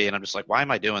anxiety, and I'm just like, why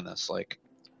am I doing this? Like,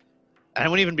 I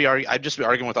wouldn't even be I'd just be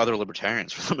arguing with other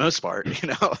libertarians for the most part,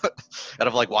 and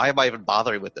I'm like, why am I even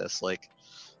bothering with this? Like,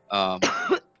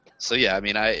 so yeah, I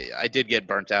mean, I did get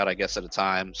burnt out, I guess, at a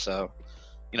time. So,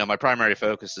 my primary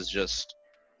focus is just,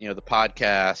 the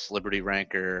podcast, Liberty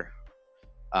Ranker,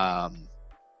 and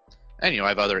I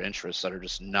have other interests that are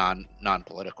just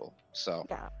non-political. So,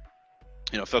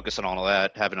 focusing on all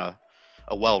that, having a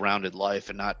well-rounded life,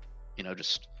 and not,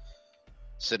 just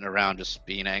sitting around just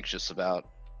being anxious about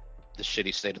the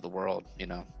shitty state of the world.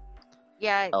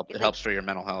 Yeah, it helps for your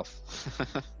mental health.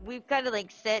 We've kind of like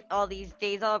set all these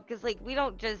days off because like we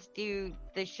don't just do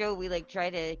the show. We like try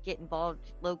to get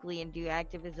involved locally and do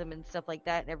activism and stuff like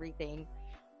that and everything.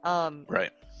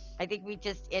 Right. I think we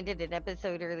just ended an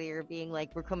episode earlier being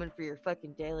like, we're coming for your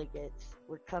fucking delegates.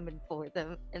 We're coming for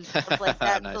them and stuff like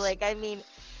that. Nice. So like, I mean,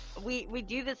 we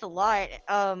do this a lot,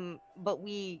 but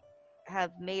we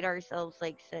have made ourselves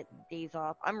like set days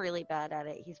off. I'm really bad at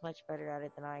it. He's much better at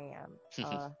it than I am.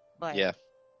 But Yeah.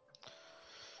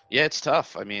 Yeah, it's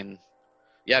tough. I mean,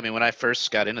 when I first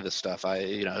got into this stuff,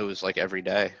 it was like every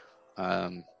day,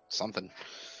 something.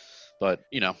 But,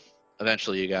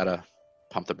 eventually you gotta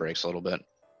pump the brakes a little bit.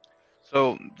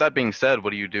 So that being said,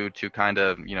 what do you do to kind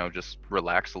of, just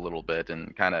relax a little bit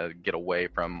and kind of get away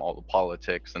from all the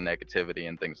politics and negativity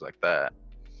and things like that?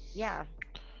 yeah,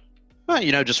 Well,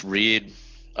 just read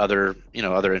other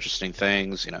interesting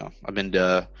things. I'm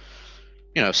into,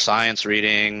 science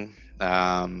reading,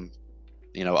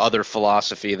 other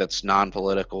philosophy that's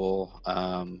non-political.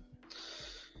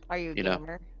 are you a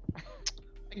gamer?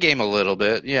 I game a little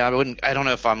bit. Yeah, I don't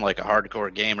know if I'm like a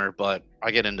hardcore gamer, but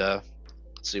I get into,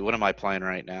 let's see, what am I playing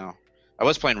right now? I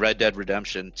was playing Red Dead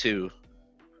Redemption 2.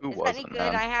 Who Is wasn't? any good?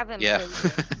 I haven't Yeah.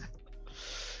 played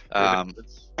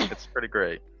it. It's pretty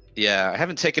great. Yeah, I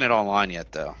haven't taken it online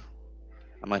yet though.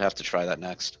 I might have to try that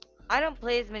next. I don't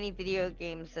play as many video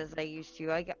games as I used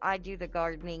to. I do the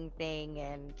gardening thing,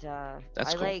 and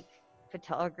That's I cool. like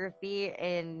photography,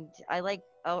 and I like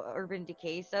urban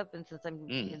decay stuff. And since I'm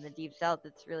in the deep south,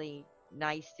 it's really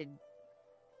nice to.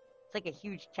 It's like a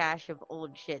huge cache of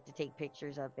old shit to take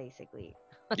pictures of, basically.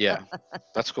 Yeah,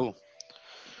 that's cool.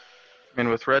 I mean,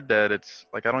 with Red Dead, it's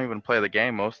like I don't even play the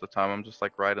game most of the time. I'm just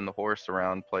like riding the horse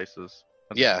around places.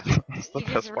 Yeah. That's the You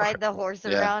best just part. ride the horse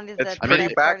Yeah. around. Is It's that the pretty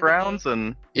best part of the game? backgrounds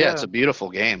and Yeah, it's a beautiful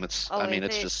game. It's Oh, is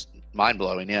it's it? just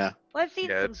mind-blowing, yeah. Well, I've seen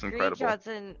Yeah, some it's incredible. screenshots,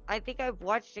 and I think I've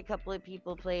watched a couple of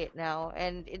people play it now,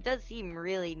 and it does seem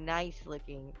really nice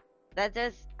looking. That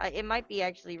does. It might be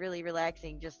actually really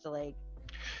relaxing just to like.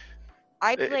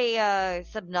 I play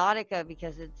Subnautica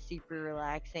because it's super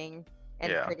relaxing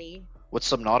and Yeah. pretty.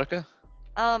 What's Subnautica?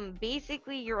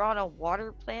 Basically you're on a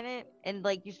water planet, and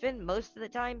like you spend most of the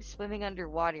time swimming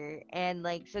underwater, and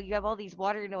like so you have all these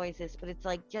water noises, but it's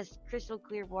like just crystal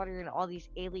clear water and all these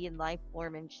alien life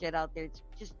form and shit out there. It's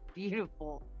just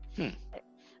beautiful.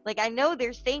 Like I know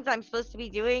there's things I'm supposed to be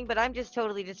doing, but I'm just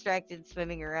totally distracted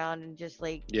swimming around and just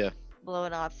like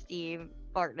blowing off steam,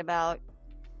 farting about.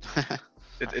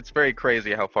 It's very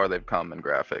crazy how far they've come in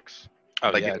graphics. Oh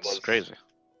Like, yeah, it it's was- crazy.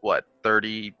 What,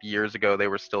 30 years ago they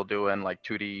were still doing like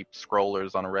 2D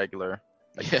scrollers on a regular,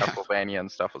 like Yeah. Castlevania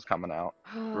and stuff was coming out.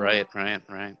 Right.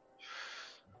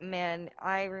 Man,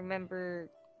 I remember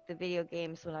the video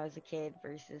games when I was a kid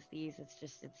versus these. It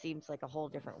seems like a whole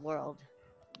different world.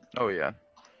 Oh yeah.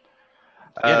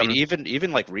 Yeah, I mean,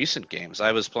 even like recent games.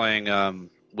 I was playing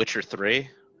Witcher 3,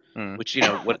 which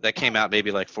that came out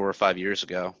maybe like 4 or 5 years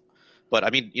ago. But I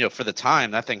mean, for the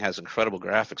time, that thing has incredible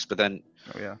graphics. But then,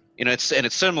 Oh yeah.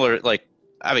 it's similar. Like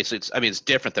obviously, it's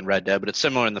different than Red Dead, but it's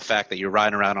similar in the fact that you're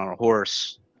riding around on a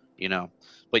horse.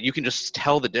 But you can just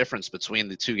tell the difference between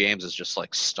the two games is just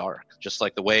like stark. Just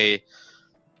like the way,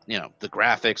 the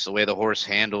graphics, the way the horse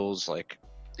handles, like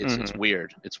it's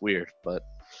weird. It's weird, but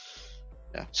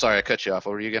yeah. Sorry, I cut you off.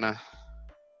 What were you gonna?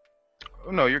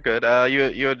 Oh, no, you're good.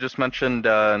 You had just mentioned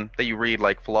that you read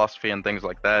like philosophy and things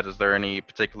like that. Is there any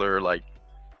particular like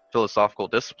philosophical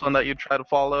discipline that you try to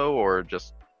follow, or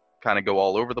just kind of go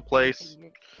all over the place?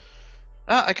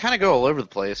 I kind of go all over the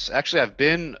place. Actually, I've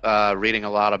been reading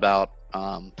a lot about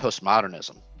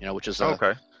postmodernism.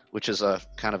 Which is a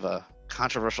kind of a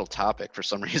controversial topic for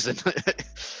some reason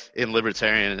in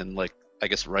libertarian and like I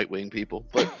guess right-wing people.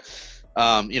 But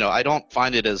I don't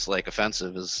find it as like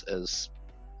offensive as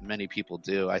many people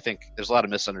do. I think there's a lot of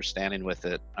misunderstanding with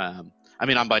it. I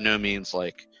mean, I'm by no means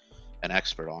like an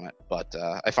expert on it, but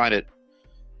I find it,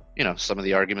 some of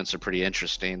the arguments are pretty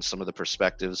interesting. Some of the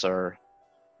perspectives are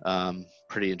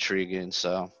pretty intriguing.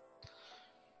 So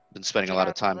I've been spending a lot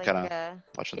of time kind of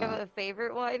watching that. Do you that. have a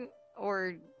favorite one,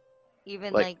 or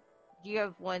even Like- like do you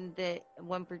have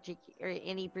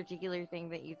any particular thing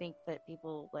that you think that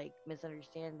people like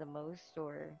misunderstand the most,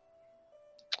 or?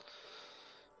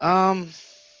 I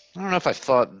don't know if I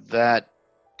thought that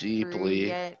deeply,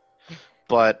 Yet?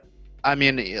 but I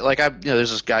mean, like there's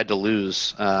this guy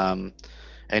Deleuze,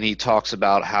 and he talks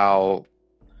about how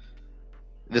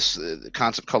this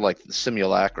concept called like the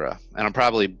simulacra, and I'm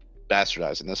probably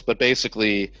bastardizing this, but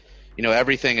basically,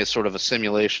 everything is sort of a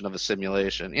simulation of a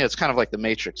simulation. It's kind of like the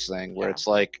Matrix thing, where it's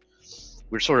like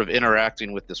we're sort of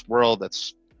interacting with this world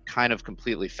that's kind of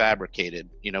completely fabricated.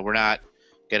 We're not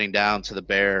getting down to the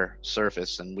bare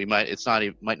surface, and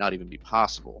might not even be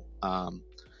possible.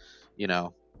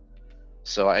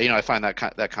 So I find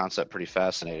that concept pretty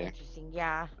fascinating. Interesting.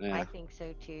 Yeah, I think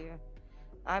so too.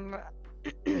 I'm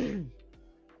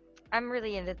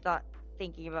really into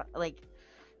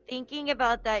thinking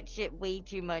about that shit way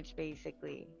too much,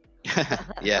 basically.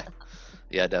 Yeah,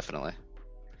 definitely.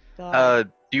 Do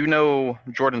you know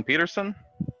Jordan Peterson?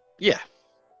 Yeah.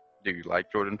 Do you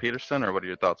like Jordan Peterson, or what are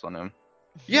your thoughts on him?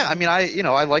 Yeah, I mean,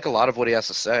 I like a lot of what he has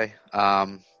to say.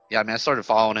 Yeah, I mean, I started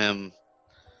following him,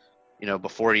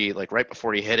 before he right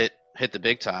before he hit the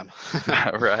big time.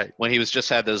 Right. When he was just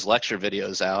had those lecture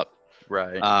videos out.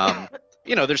 Right.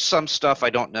 There's some stuff I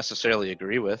don't necessarily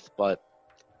agree with, but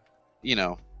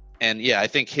and yeah, I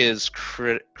think his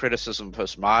criticism of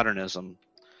postmodernism,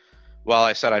 while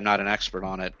I said I'm not an expert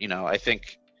on it, I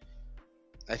think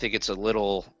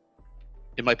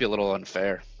it might be a little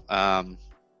unfair. I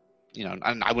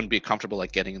wouldn't be comfortable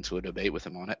getting into a debate with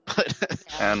him on it, but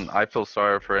and I feel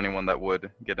sorry for anyone that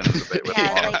would get into a debate with him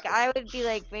on it. I would be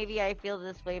like, maybe I feel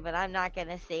this way, but I'm not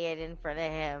gonna say it in front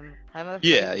of him. I'm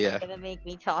afraid he's gonna make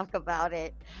me talk about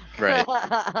it. Right.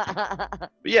 But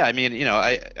yeah, I mean,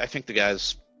 I think the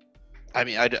guys, I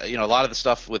mean, a lot of the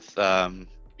stuff with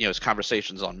his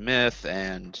conversations on myth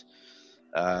and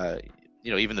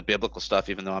even the biblical stuff,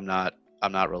 even though I'm not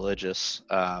religious.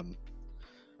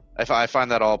 I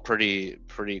find that all pretty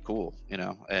cool,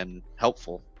 and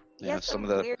helpful. Some of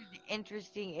the weird,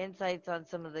 interesting insights on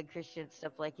some of the Christian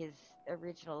stuff, like his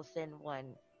original sin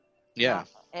one. Yeah,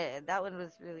 that one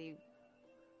was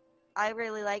I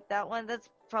really like that one. That's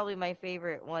probably my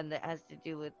favorite one that has to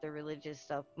do with the religious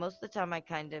stuff. Most of the time, I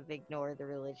kind of ignore the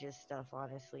religious stuff,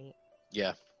 honestly.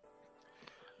 Yeah.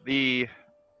 The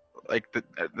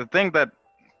thing that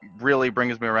really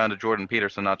brings me around to Jordan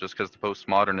Peterson, not just because the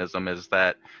postmodernism, is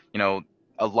that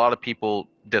a lot of people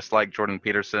dislike Jordan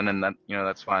Peterson, and that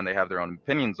that's fine, they have their own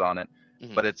opinions on it.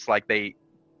 Mm-hmm. But it's like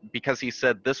because he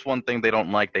said this one thing they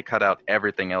don't like, they cut out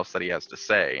everything else that he has to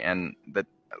say, and that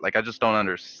I just don't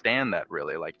understand that,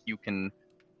 really. You can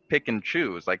pick and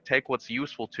choose, take what's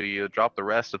useful to you, drop the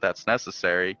rest if that's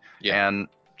necessary, and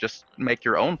just make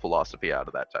your own philosophy out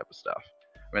of that type of stuff.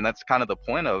 I mean, that's kind of the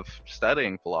point of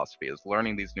studying philosophy, is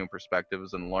learning these new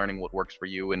perspectives and learning what works for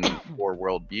you and your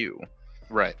worldview.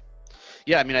 Right.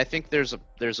 Yeah, I mean, I think there's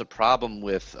a problem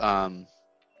with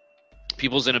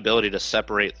people's inability to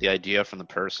separate the idea from the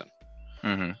person.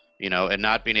 Mm-hmm. And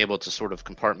not being able to sort of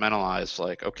compartmentalize,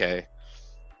 okay,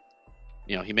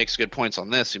 he makes good points on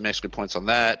this, he makes good points on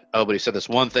that. Oh, but he said this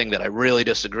one thing that I really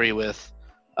disagree with.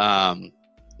 That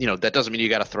doesn't mean you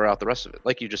got to throw out the rest of it,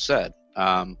 like you just said.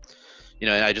 And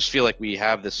I just feel like we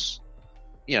have this,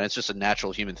 it's just a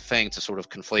natural human thing to sort of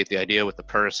conflate the idea with the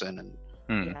person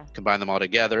and combine them all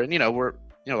together. And, we're,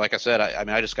 like I said, I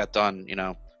mean, I just got done,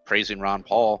 praising Ron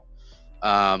Paul.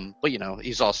 But,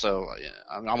 he's also,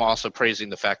 I'm also praising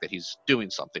the fact that he's doing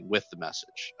something with the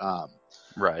message.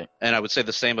 Right. And I would say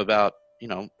the same about,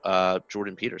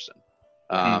 Jordan Peterson.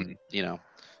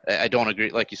 I don't agree,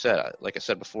 like you said, like I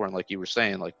said before, and like you were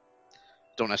saying,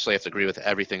 don't necessarily have to agree with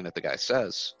everything that the guy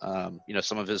says.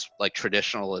 Some of his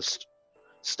traditionalist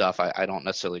stuff, I don't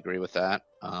necessarily agree with that.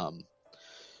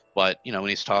 But when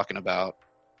he's talking about,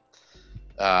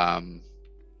 the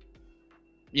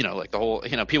whole,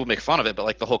 people make fun of it,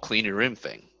 but the whole clean your room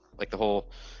thing, the whole,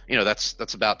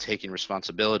 that's about taking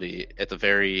responsibility at the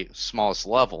very smallest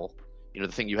level, the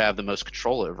thing you have the most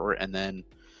control over, and then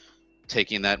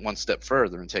taking that one step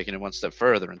further and taking it one step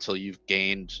further until you've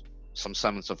gained some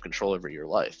semblance of control over your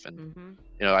life. And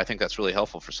I think that's really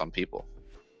helpful for some people.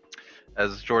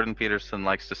 As Jordan Peterson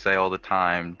likes to say all the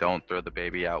time, don't throw the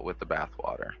baby out with the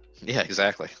bathwater. Yeah,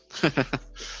 exactly.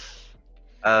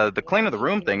 The clean of the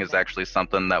room thing is actually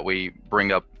something that we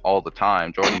bring up all the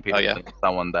time. Jordan Peterson is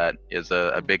someone that is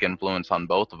a big influence on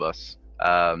both of us,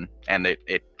 and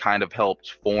it kind of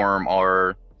helped form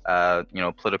our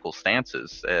political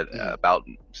stances about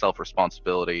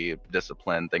self-responsibility,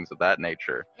 discipline, things of that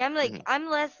nature. I'm I'm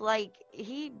less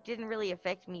he didn't really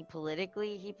affect me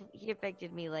politically. He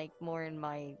affected me more in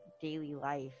my daily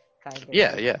life, kind of.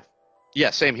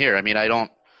 Yeah. Same here. I mean, I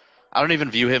don't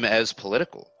even view him as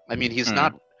political. I mean, he's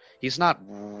not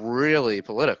really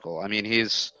political. I mean,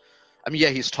 he's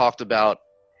talked about,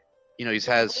 the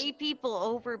way people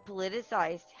over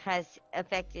politicized has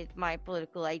affected my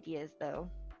political ideas, though.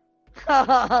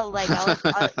 The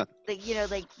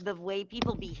way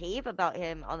people behave about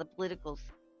him on the political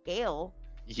scale.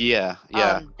 Yeah.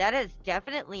 That has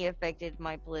definitely affected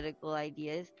my political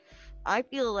ideas. I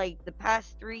feel like the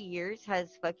past 3 years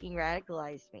has fucking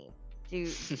radicalized me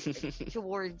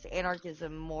towards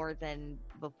anarchism more than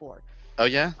before. Oh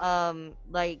yeah. I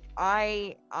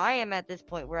am at this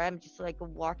point where I'm just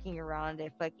walking around a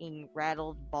fucking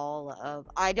rattled ball of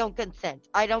I don't consent.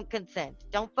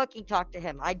 Don't fucking talk to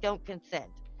him. I don't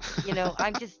consent.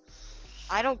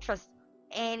 I don't trust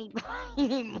anybody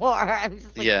anymore. I'm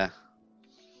just yeah.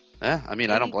 I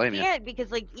mean, I don't blame you.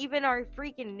 Because even our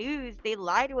freaking news, they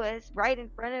lie to us right in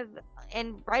front of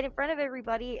and right in front of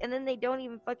everybody, and then they don't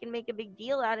even fucking make a big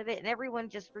deal out of it, and everyone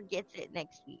just forgets it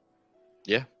next week.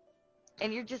 Yeah.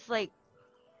 And you're just like,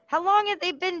 how long have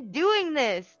they been doing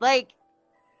this? Like,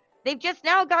 they've just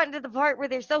now gotten to the part where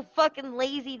they're so fucking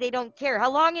lazy they don't care.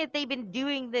 How long have they been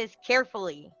doing this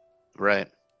carefully? Right.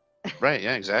 Right.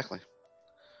 Yeah. Exactly.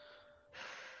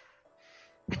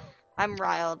 I'm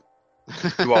riled.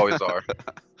 You always are.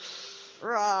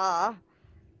 Raw.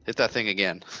 Hit that thing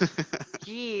again.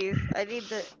 Jeez,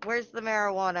 where's the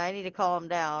marijuana? I need to calm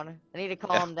down.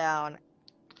 Down.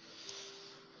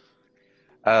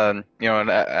 And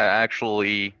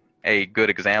actually a good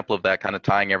example of that, kind of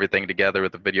tying everything together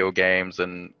with the video games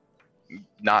and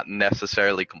not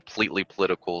necessarily completely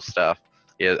political stuff,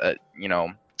 is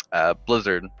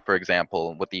Blizzard, for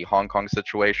example, with the Hong Kong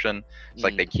situation. It's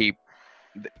like they keep,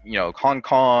 Hong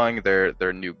Kong,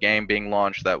 their new game being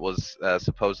launched that was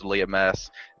supposedly a mess.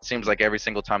 It seems like every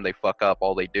single time they fuck up,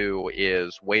 all they do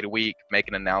is wait a week, make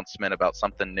an announcement about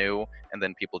something new, and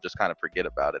then people just kind of forget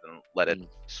about it and let it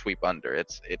sweep under.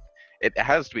 It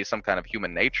has to be some kind of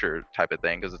human nature type of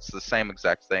thing, because it's the same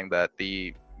exact thing that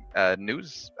the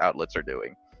news outlets are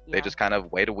doing. Yeah. They just kind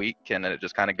of wait a week and then it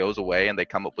just kind of goes away, and they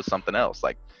come up with something else,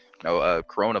 like a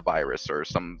coronavirus or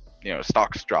some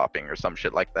stocks dropping or some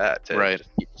shit like that to just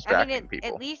keep distracting people.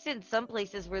 At least in some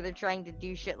places where they're trying to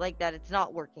do shit like that, it's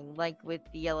not working, like with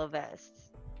the yellow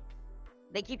vests.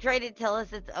 They keep trying to tell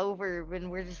us it's over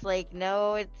when we're just like,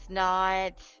 no, it's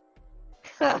not.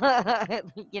 Yeah.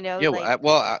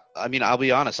 I mean, I'll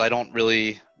be honest. I don't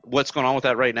really. What's going on with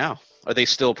that right now? Are they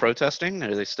still protesting?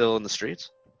 Are they still in the streets?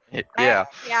 Yeah.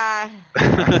 Yeah.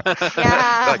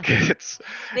 Like it's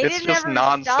just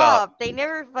nonstop. Stop. They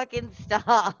never fucking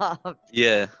stopped.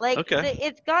 Yeah. Like, okay.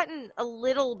 It's gotten a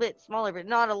little bit smaller, but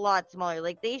not a lot smaller.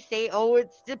 Like, they say, oh,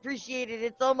 it's depreciated,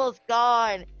 it's almost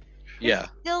gone. Yeah.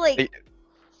 It's still, like,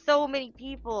 so many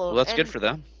people. Well, that's good for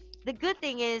them. The good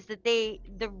thing is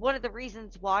that one of the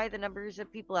reasons why the numbers of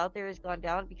people out there has gone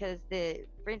down, because the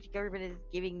French government is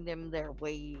giving them their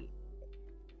way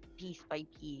piece by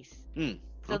piece.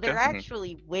 So they're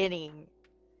actually winning.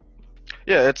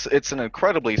 Yeah, it's an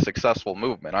incredibly successful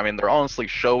movement. I mean, they're honestly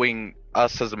showing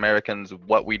us as Americans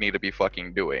what we need to be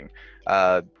fucking doing.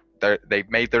 They've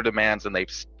made their demands and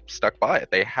they've stuck by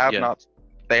it. They have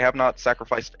not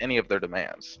sacrificed any of their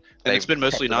demands. And it's been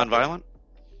mostly nonviolent?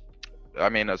 I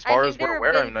mean, as far as we're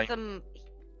aware,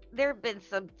 there have been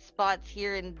some spots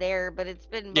here and there, but it's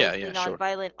been mostly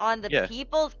nonviolent.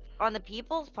 Sure. On the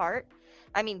people's part.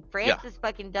 I mean, France has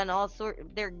fucking done all sorts.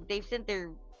 They've sent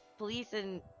their police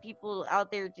and people out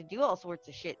there to do all sorts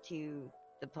of shit to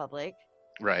the public.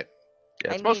 Right.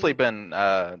 Yeah, it's mostly been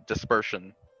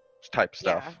dispersion type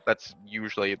stuff. Yeah. That's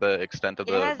usually the extent of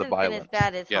the violence. It hasn't been as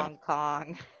bad as Hong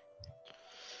Kong.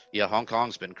 Yeah, Hong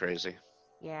Kong's been crazy.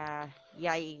 Yeah.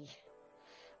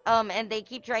 And they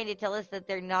keep trying to tell us that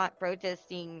they're not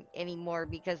protesting anymore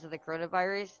because of the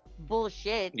coronavirus.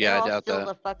 Bullshit. Yeah, they're I doubt still that.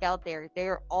 The fuck out there.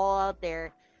 They're all out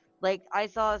there. Like, I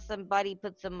saw somebody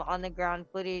put some on the ground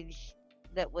footage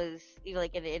that was,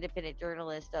 like an independent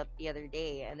journalist up the other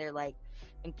day, and they're like,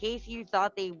 in case you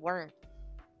thought they weren't,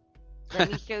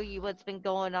 let me show you what's been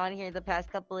going on here the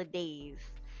past couple of days.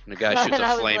 And the guy shoots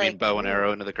a flaming bow and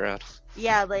arrow into the crowd.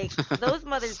 Yeah, like, those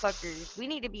motherfuckers, we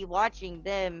need to be watching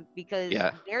them, because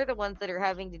they're the ones that are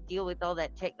having to deal with all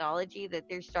that technology that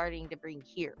they're starting to bring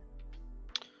here.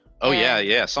 Oh,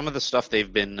 yeah. Some of the stuff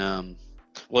they've been, on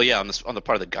the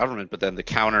part of the government, but then the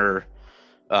counter,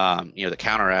 the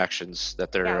counter actions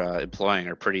that they're employing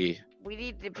are pretty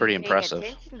impressive.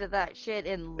 Paying attention to that shit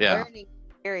and learning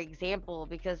their example,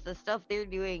 because the stuff they're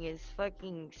doing is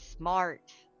fucking smart.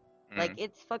 Like,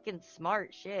 it's fucking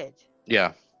smart shit.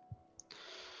 Yeah.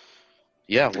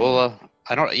 Yeah, well,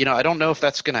 I don't know if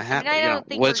that's gonna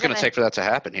happen. What it's gonna take for that to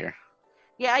happen here.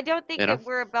 Yeah, I don't think that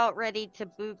we're about ready to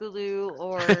boogaloo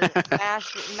or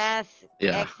mass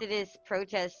exodus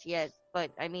protests yet.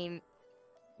 But I mean,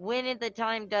 when the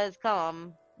time does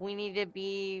come, we need to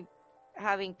be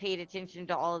having paid attention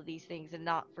to all of these things and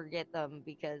not forget them,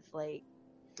 because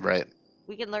right,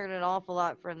 we can learn an awful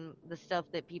lot from the stuff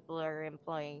that people are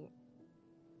employing.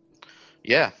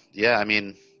 Yeah. I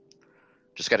mean,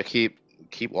 just got to keep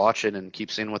watching and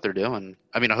keep seeing what they're doing.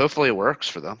 I mean, hopefully it works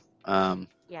for them.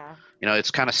 Yeah. It's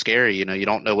kind of scary. You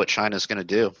don't know what China's going to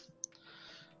do.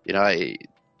 I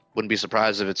wouldn't be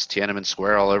surprised if it's Tiananmen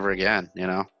Square all over again.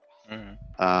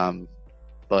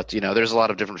 But there's a lot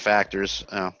of different factors.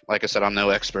 Like I said, I'm no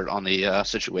expert on the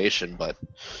situation, but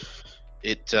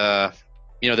it, their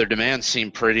demands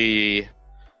seem pretty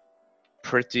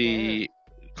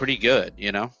good.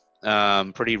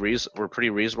 We're pretty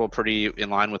reasonable, pretty in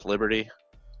line with liberty.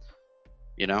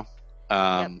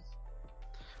 Yep.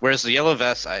 Whereas the Yellow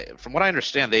Vests, from what I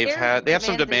understand, they have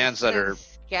some demands that are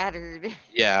scattered.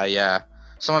 Yeah.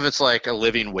 Some of it's like a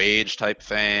living wage type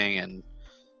thing, and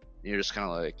you're just kind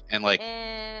of like, and like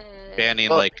banning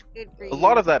like a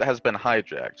lot of that has been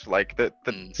hijacked. Like that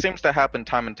seems to happen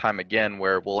time and time again,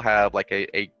 where we'll have like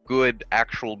a good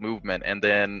actual movement, and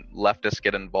then leftists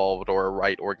get involved or a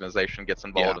right organization gets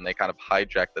involved, and they kind of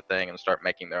hijack the thing and start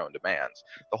making their own demands.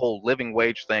 The whole living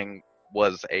wage thing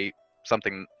was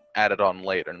something added on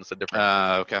later, and it's a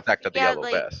different effect of the Yellow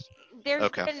Vest.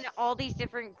 There's been all these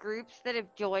different groups that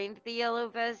have joined the Yellow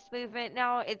Vest movement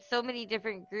now. It's so many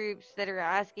different groups that are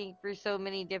asking for so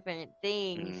many different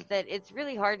things that it's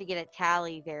really hard to get a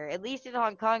tally there. At least in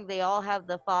Hong Kong, they all have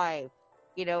the 5.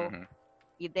 You know,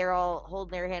 they're all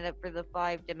holding their hand up for the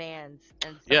 5 demands.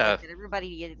 And like that.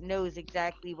 Everybody knows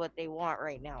exactly what they want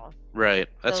right now. Right.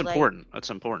 That's important.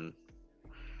 That's important.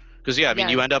 Because, I mean,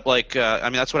 you end up like,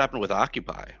 that's what happened with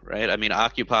Occupy, right? I mean,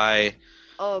 Occupy...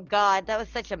 Oh, God, that was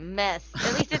such a mess.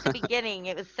 At least at the beginning,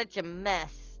 it was such a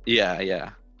mess. Yeah.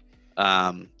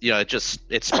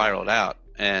 It spiraled out,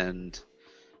 and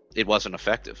it wasn't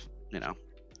effective, But,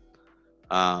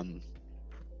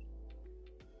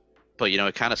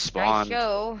 it kind of spawned... Nice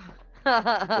show.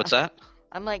 What's that?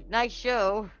 I'm like, nice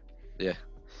show. Yeah.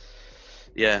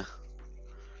 You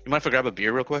mind if I grab a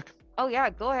beer real quick? Oh,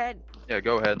 yeah, go ahead. Yeah,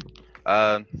 go ahead.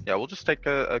 We'll just take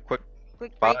a quick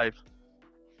 5.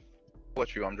 What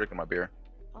I'm drinking my beer.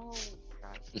 Oh,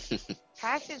 gosh.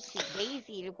 Passion's too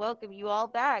lazy to welcome you all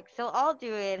back, so I'll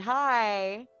do it.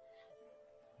 Hi.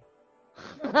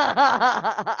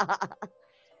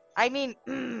 I mean,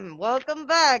 welcome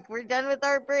back. We're done with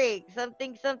our break.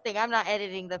 Something. I'm not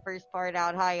editing the first part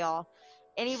out. Hi, y'all.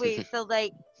 Anyway, so,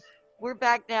 we're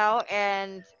back now,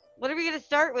 and what are we going to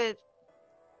start with?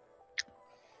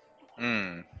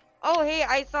 Oh, hey,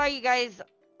 I saw you guys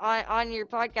on your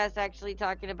podcast actually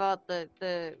talking about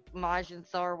the Maj and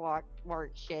Sarwalk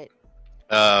shit.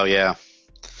 Oh, yeah.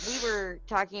 We were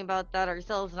talking about that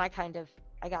ourselves, and I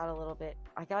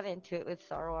got into it with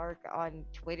Sarwalk on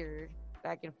Twitter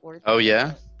back and forth. Oh,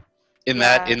 yeah? In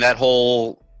that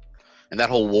whole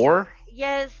war?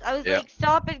 Yes, I was like,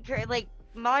 stop it. Like,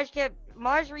 Maj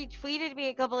retweeted me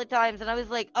a couple of times, and I was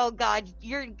like, oh, God,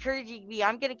 you're encouraging me.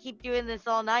 I'm going to keep doing this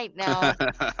all night now.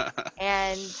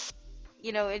 And...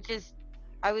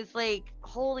 I was like,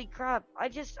 holy crap.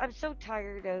 I'm so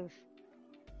tired of,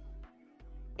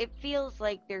 it feels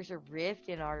like there's a rift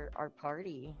in our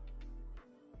party.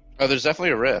 Oh, there's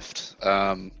definitely a rift.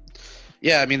 I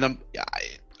mean,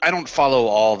 I don't follow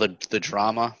all the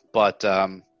drama, but,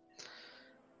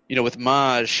 with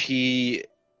Maj,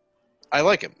 I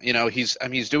like him.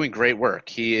 He's doing great work.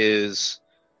 He is,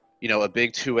 a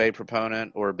big 2A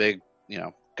proponent or a big,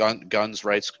 guns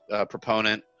rights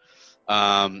proponent.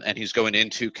 And he's going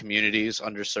into communities,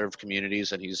 underserved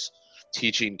communities, and he's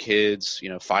teaching kids,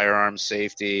 firearms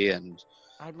safety, and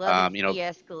I love his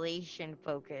de-escalation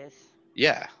focus.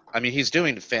 Yeah, I mean, he's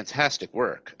doing fantastic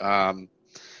work. But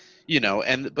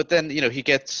then he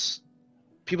gets,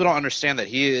 people don't understand that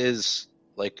he is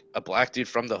like a black dude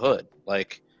from the hood.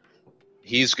 Like,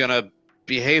 he's gonna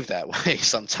behave that way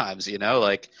sometimes. He's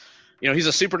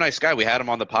a super nice guy. We had him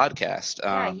on the podcast.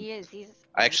 Yeah, he is.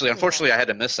 Unfortunately, I had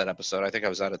to miss that episode. I think I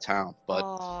was out of town, but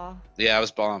I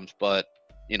was bummed. But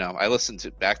I listened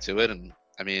back to it, and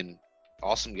I mean,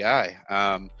 awesome guy.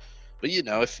 But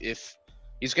if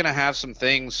he's gonna have some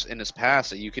things in his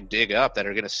past that you could dig up that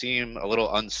are gonna seem a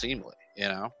little unseemly,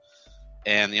 and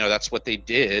that's what they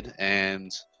did,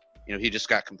 and he just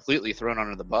got completely thrown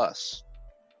under the bus.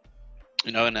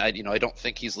 And I don't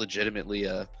think he's legitimately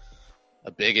a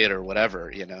bigot or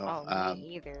whatever. Oh,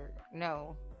 me either.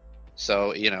 No.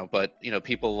 So, but,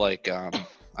 people like, I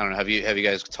don't know, have you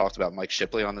guys talked about Mike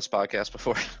Shipley on this podcast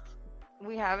before?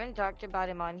 We haven't talked about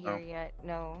him on here yet,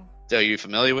 no. Are you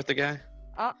familiar with the guy?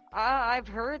 I've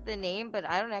heard the name, but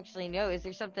I don't actually know. Is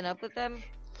there something up with them?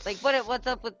 Like, what's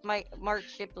up with Mark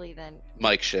Shipley then?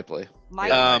 Mike Shipley.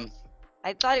 Mike?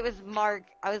 I thought it was Mark.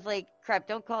 I was like, crap,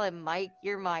 don't call him Mike.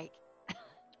 You're Mike.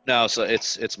 No, so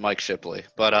it's Mike Shipley.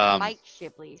 But Mike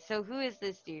Shipley. So who is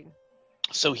this dude?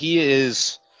 So he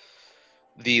is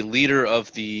the leader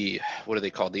of the, what are they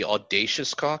called? The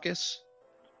Audacious Caucus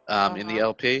in the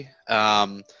LP.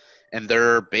 And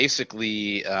they're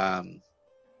basically, I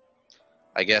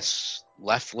guess,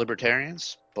 left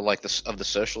libertarians, but like of the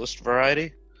socialist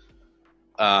variety.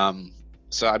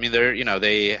 So, I mean,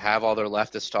 they have all their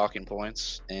leftist talking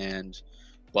points,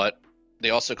 but they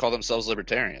also call themselves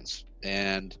libertarians.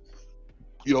 And,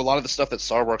 a lot of the stuff that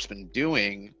Sarwark's been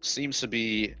doing seems to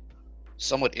be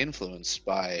somewhat influenced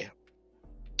by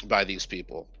these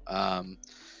people.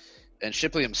 And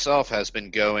Shipley himself has been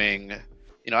going,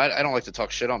 I don't like to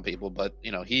talk shit on people, but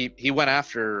he went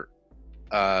after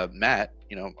Matt,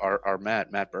 our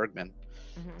Matt Bergman,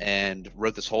 and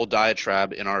wrote this whole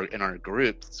diatribe in our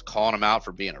group, calling him out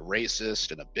for being a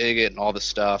racist and a bigot and all this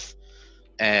stuff.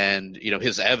 And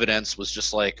his evidence was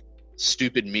just like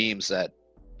stupid memes that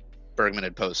Bergman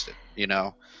had posted,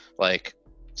 like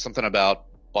something about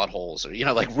buttholes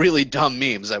or like really dumb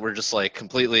memes that were just like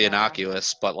completely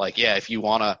innocuous, but like, yeah, if you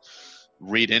want to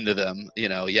read into them,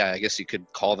 I guess you could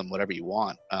call them whatever you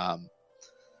want.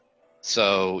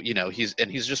 So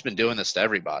he's just been doing this to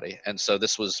everybody, and so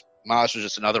Mosh was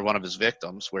just another one of his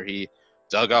victims, where he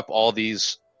dug up all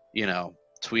these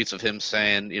tweets of him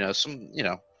saying some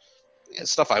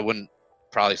stuff I wouldn't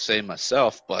probably say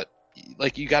myself, but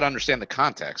like, you got to understand the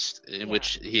context in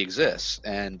which he exists.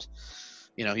 And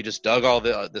he just dug all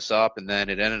this up, and then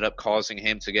it ended up causing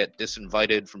him to get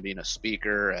disinvited from being a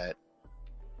speaker at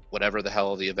whatever the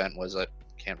hell the event was. I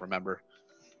can't remember.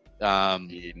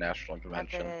 The national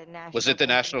convention. Was it the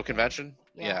national convention?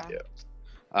 Yeah.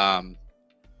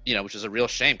 Which is a real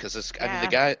shame, because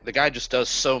the guy just does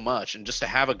so much, and just to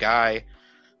have a guy,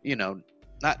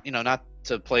 not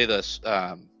to play this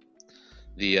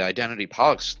the identity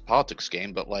politics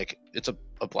game, but like, it's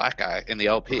a black guy in the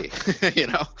LP.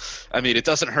 I mean, it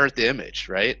doesn't hurt the image,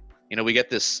 right? We get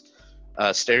this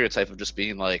stereotype of just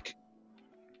being like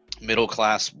middle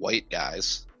class white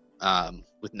guys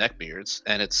with neck beards,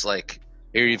 and it's like,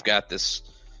 here you've got this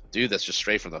dude that's just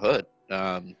straight from the hood.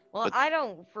 I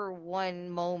don't for one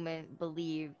moment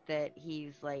believe that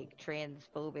he's like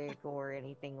transphobic or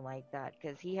anything like that,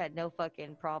 because he had no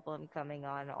fucking problem coming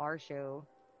on our show,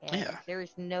 and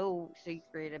there's no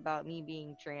secret about me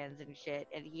being trans and shit,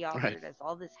 and he offered us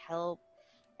all this help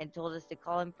and told us to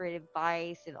call him for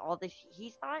advice and all this.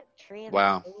 He's not transphobic.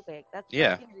 Wow. That's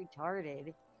fucking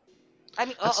retarded. I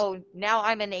mean, now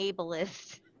I'm an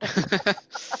ableist.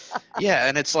 Yeah,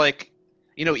 and it's like,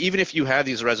 even if you have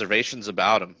these reservations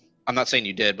about him, I'm not saying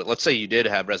you did, but let's say you did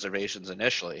have reservations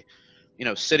initially,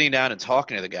 sitting down and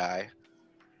talking to the guy,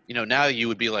 now you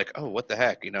would be like, oh, what the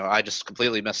heck? I just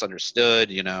completely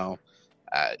misunderstood,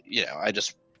 I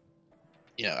just,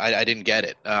 I didn't get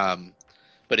it.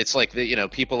 But it's like,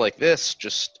 people like this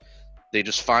they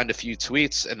just find a few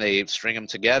tweets and they string them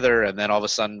together, and then all of a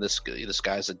sudden this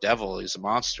guy's a devil, he's a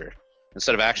monster,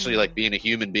 instead of actually like being a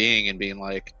human being and being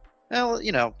like, well,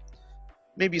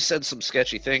 maybe you said some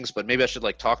sketchy things, but maybe I should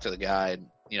like talk to the guy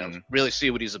and really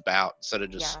see what he's about, instead of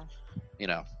just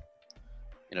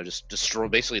just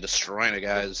destroying a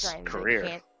guy's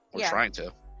career. We're trying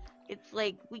to. It's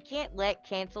like, we can't let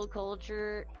cancel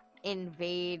culture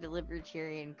invade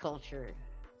libertarian culture.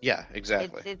 Yeah,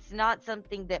 exactly. It's not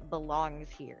something that belongs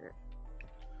here.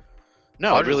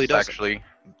 No, it really doesn't. Actually,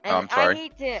 I'm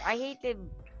sorry. I hate to.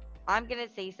 I'm gonna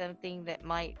say something that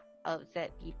might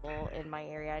upset people in my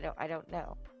area. I don't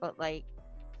know, but like,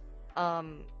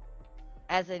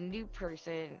 as a new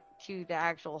person to the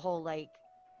actual whole like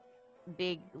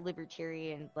big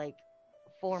libertarian like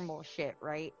formal shit,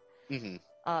 right?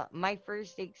 My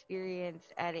first experience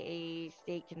at a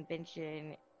state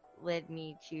convention led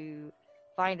me to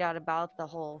find out about the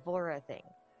whole Vora thing,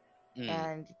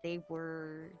 and they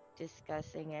were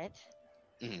discussing it,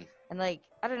 and like,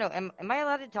 I don't know, am I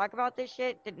allowed to talk about this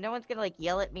shit? No one's gonna like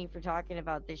yell at me for talking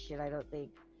about this shit, I don't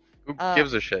think. Who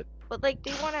gives a shit? But like,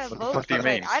 they want to vote. What do you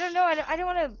mean? I don't know. I don't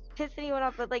want to piss anyone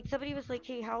off, but like, somebody was like,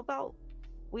 hey, how about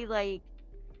we like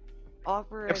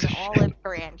offer an olive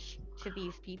branch to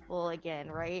these people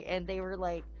again, right? And they were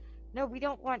like, no, we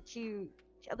don't want to.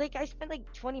 Like, I spent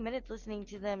like 20 minutes listening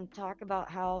to them talk about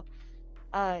how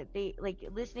they like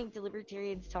listening to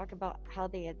libertarians talk about how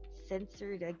they had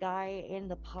censored a guy in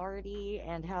the party,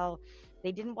 and how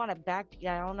they didn't want to back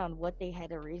down on what they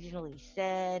had originally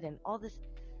said, and all this.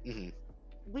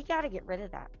 We got to get rid of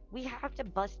that. We have to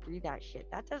bust through that shit.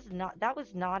 That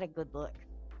was not a good look.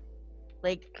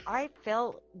 Like, I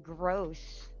felt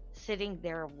gross sitting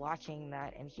there watching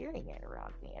that and hearing it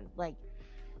around me, and like,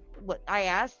 what I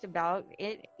asked about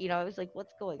it, I was like,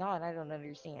 what's going on? I don't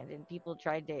understand. And people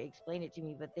tried to explain it to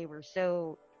me, but they were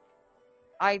so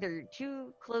either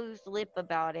too closed lip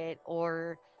about it,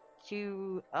 or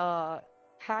too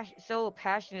so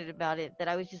passionate about it, that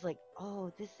I was just like,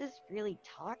 oh, this is really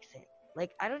toxic.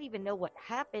 Like, I don't even know what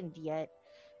happened yet,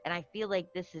 and I feel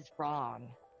like this is wrong.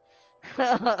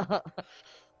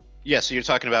 Yeah, so you're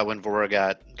talking about when Vora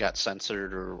got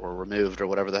censored or removed or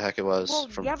whatever the heck it was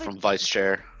from vice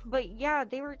chair. But yeah,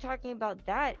 they were talking about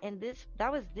that, and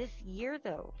that was this year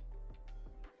though.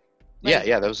 Like,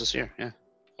 yeah, that was this year. Yeah.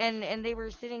 And they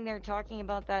were sitting there talking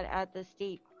about that at the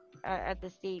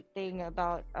state thing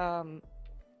about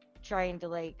trying to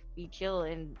like be chill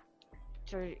and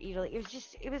sort of,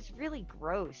 it was really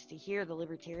gross to hear the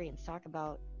libertarians talk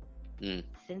about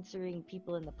censoring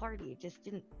people in the party. It just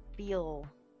didn't feel,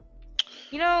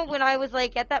 when I was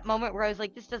like at that moment where I was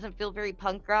like, this doesn't feel very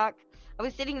punk rock. I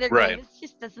was sitting there going, this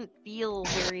just doesn't feel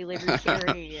very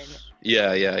libertarian.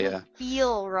 Yeah. It doesn't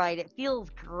feel right. It feels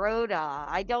grota.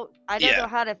 I don't know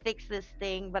how to fix this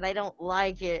thing, but I don't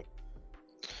like it.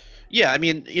 Yeah, I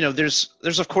mean, there's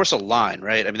of course a line,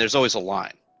 right? I mean, there's always a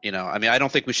line. I mean, I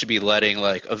don't think we should be letting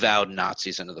like avowed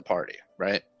Nazis into the party,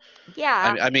 right?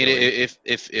 Yeah. I mean, if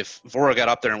Vora got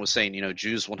up there and was saying,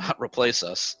 Jews will not replace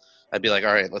us, I'd be like,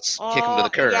 all right, let's kick him to the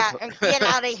curb. Yeah, get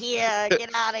out of here, get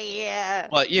out of here.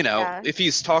 But if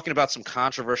he's talking about some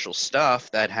controversial stuff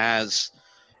that has,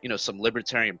 some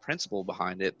libertarian principle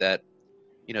behind it that,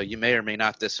 you may or may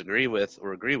not disagree with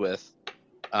or agree with,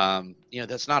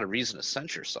 that's not a reason to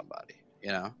censure somebody.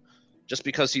 Just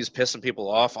because he's pissing people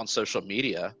off on social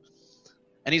media,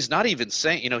 and he's not even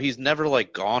saying, he's never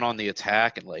like gone on the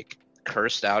attack and like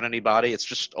cursed out anybody. It's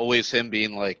just always him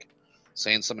being like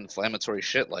saying some inflammatory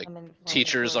shit like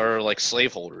teachers are like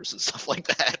slaveholders and stuff like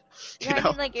that. I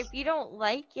mean, like, if you don't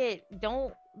like it,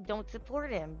 don't support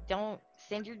him. Don't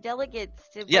send your delegates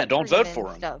to don't vote for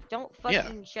him. Stuff. Don't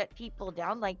fucking shut people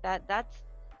down like that. That's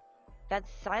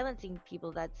silencing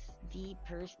people. That's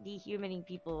dehumaning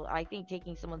people. I think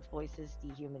taking someone's voice is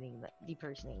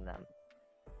depersoning them.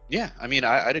 Yeah, I mean,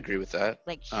 I'd agree with that.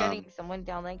 Like, shutting someone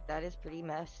down like that is pretty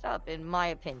messed up, in my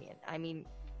opinion. I mean...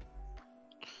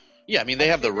 Yeah, I mean, they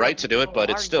have the right to do it, but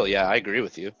it's still, I agree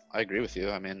with you.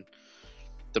 I mean,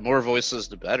 the more voices,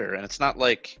 the better. And it's not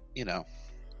like,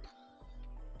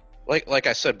 like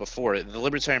I said before, the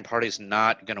Libertarian Party is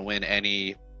not going to win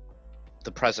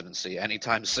the presidency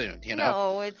anytime soon,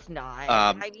 No, it's not.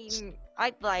 I mean,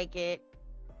 I'd like it.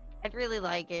 I'd really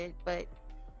like it, but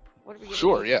what are we going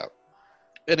to do? Yeah.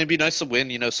 And it'd be nice to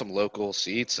win, some local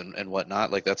seats and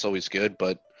whatnot. Like, that's always good,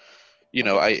 but...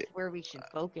 that's where we should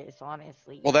focus,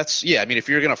 honestly. Well, I mean, if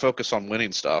you're going to focus on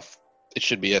winning stuff, it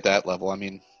should be at that level. I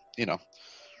mean,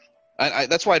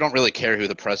 that's why I don't really care who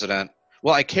the president.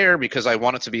 Well, I care because I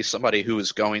want it to be somebody who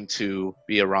is going to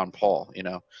be a Ron Paul,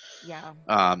 Yeah.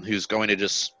 Who's going to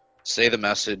just say the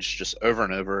message just over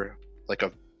and over like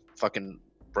a fucking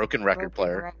broken record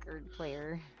player.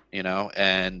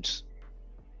 And,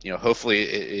 hopefully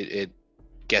it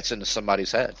gets into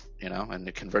somebody's head, and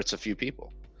it converts a few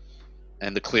people.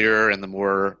 And the clearer and the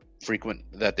more frequent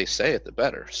that they say it, the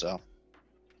better. So,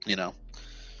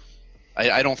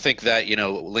 I don't think that,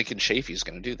 Lincoln Chafee's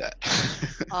going to do that.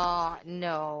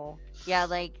 No. Yeah,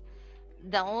 like,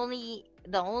 the only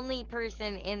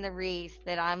person in the race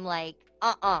that I'm like,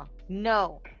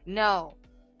 no,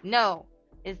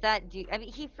 is that dude. I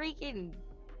mean, he freaking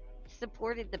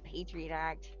supported the Patriot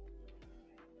Act.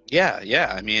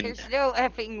 Yeah, I mean... There's no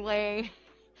effing way.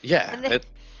 Yeah,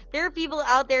 there are people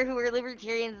out there who are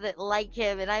libertarians that like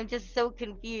him, and I'm just so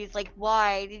confused. Like,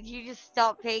 why? Did you just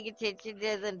stop paying attention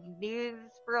to the news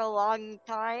for a long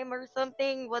time or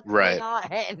something? What's going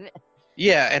on?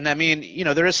 Yeah, and I mean,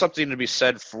 there is something to be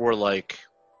said for, like,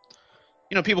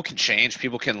 people can change,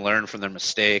 people can learn from their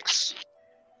mistakes,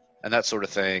 and that sort of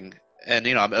thing. And,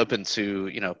 I'm open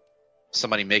to,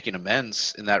 somebody making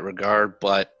amends in that regard,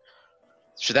 but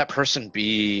should that person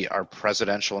be our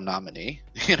presidential nominee?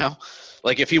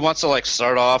 Like, if he wants to like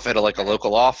start off at a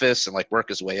local office and like work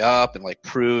his way up and like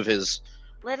prove his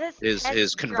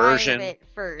conversion it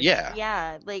first.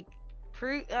 Yeah, like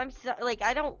prove.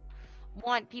 I don't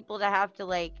want people to have to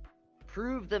like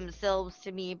prove themselves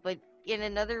to me, but in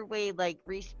another way, like,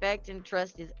 respect and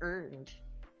trust is earned.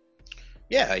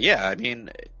 Yeah, I mean,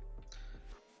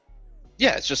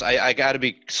 it's just I got to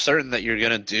be certain that you're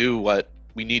gonna do what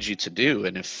we need you to do,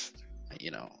 and if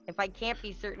I can't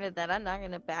be certain of that, I'm not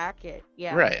gonna back it.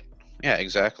 Yeah. Right. Yeah,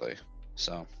 exactly.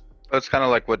 So it's kind of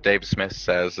like what Dave Smith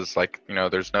says. It's like,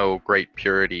 there's no great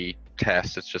purity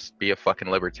test. It's just be a fucking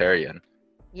libertarian.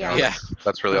 Yeah. Yeah.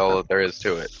 That's really all that there is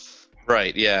to it.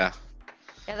 Right. Yeah.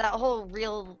 Yeah, that whole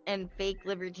real and fake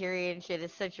libertarian shit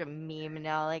is such a meme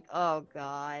now. Like, oh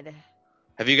god.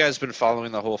 Have you guys been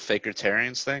following the whole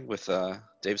fakertarians thing with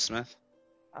Dave Smith?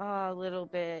 A little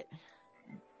bit.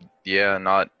 Yeah,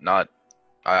 not.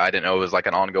 I didn't know it was like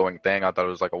an ongoing thing. I thought it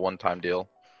was like a one-time deal.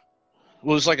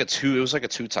 Well, it was like a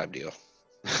two-time deal.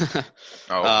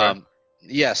 Oh, okay.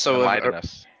 Yeah. So.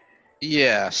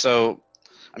 Yeah. So,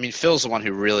 I mean, Phil's the one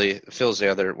who really. Phil's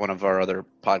one of our other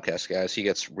podcast guys. He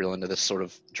gets real into this sort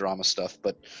of drama stuff.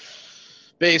 But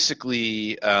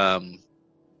basically,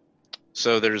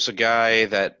 so there's a guy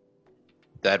that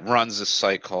runs this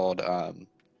site called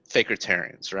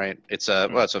Fakertarians, right? It's a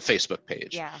Facebook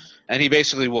page. Yeah. And he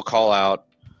basically will call out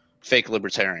fake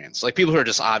libertarians, like people who are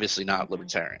just obviously not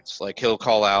libertarians. Like he'll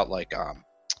call out like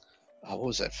what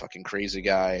was that fucking crazy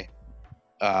guy?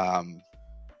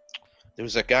 There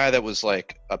was that guy that was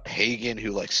like a pagan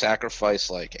who like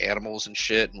sacrificed like animals and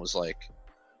shit and was like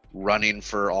running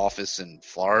for office in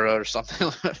Florida or something.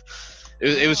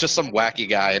 It was just some wacky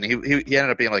guy, and he ended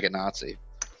up being like a Nazi.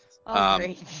 Oh,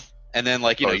 great. And then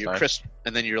like you're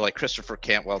like Christopher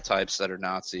Cantwell types that are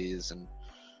Nazis, and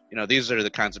these are the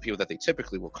kinds of people that they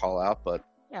typically will call out. But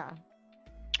yeah,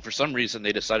 for some reason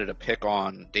they decided to pick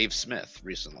on Dave Smith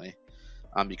recently,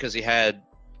 because he had,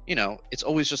 it's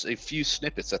always just a few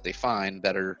snippets that they find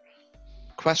that are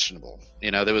questionable.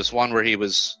 There was one where he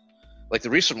was like,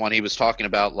 the recent one, he was talking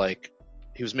about like,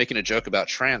 he was making a joke about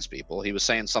trans people. He was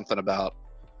saying something about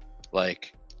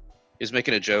like, he was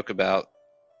making a joke about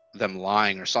them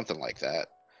lying or something like that.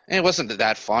 And it wasn't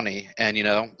that funny. And,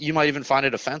 you might even find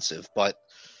it offensive, but,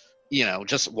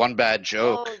 just one bad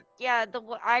joke. Oh, yeah,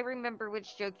 I remember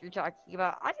which joke you're talking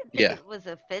about. I didn't think it was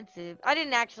offensive. I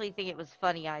didn't actually think it was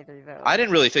funny either, though. I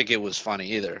didn't really think it was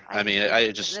funny either.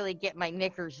 I just really get my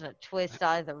knickers in a twist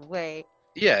either way.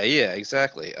 Yeah,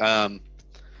 exactly.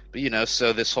 But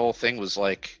so this whole thing was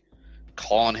like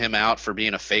calling him out for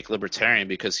being a fake libertarian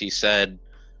because he said,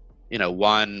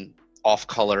 one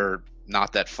off-color,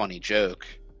 not that funny joke.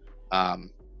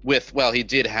 He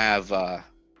did have,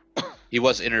 he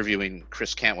was interviewing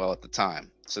Chris Cantwell at the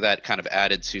time, so that kind of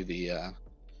added to the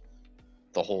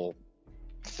whole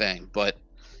thing. But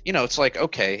it's like,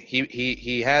 okay,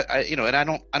 he had, and I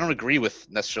don't agree with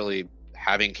necessarily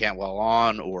having Cantwell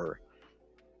on or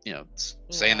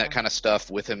saying that kind of stuff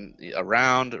with him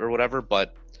around or whatever,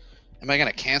 but am I going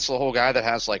to cancel a whole guy that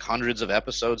has like hundreds of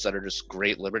episodes that are just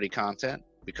great Liberty content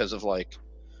because of like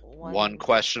one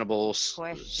questionable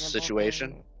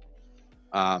situation?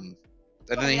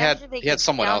 And then he had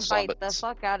someone else on, but the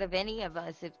fuck out of any of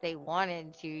us if they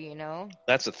wanted to,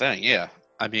 That's the thing, yeah.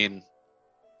 I mean,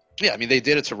 they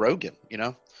did it to Rogan,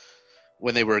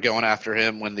 when they were going after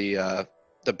him, when the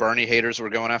Bernie haters were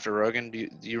going after Rogan. Do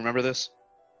you remember this?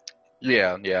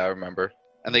 Yeah, I remember.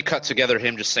 And they cut together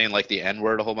him just saying like the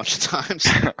N-word a whole bunch of times.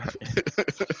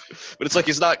 But it's like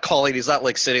he's not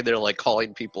like sitting there like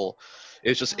calling people.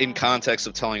 It's just in context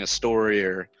of telling a story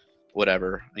or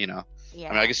whatever, Yeah.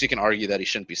 I mean, I guess you can argue that he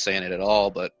shouldn't be saying it at all,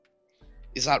 but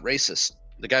he's not racist.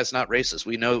 The guy's not racist.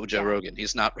 We know Joe Rogan.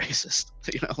 He's not racist.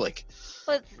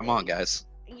 But come on, guys.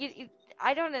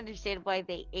 I don't understand why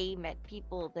they aim at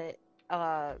people that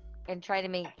and try to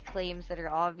make claims that are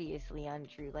obviously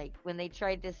untrue. Like when they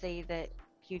tried to say that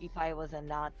PewDiePie was a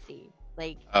Nazi.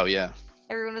 Like, oh yeah,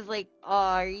 everyone was like, "Oh,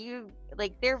 are you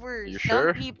like?" There were some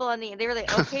sure? people they were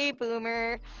like, "Okay,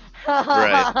 boomer."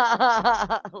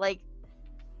 Right. Like,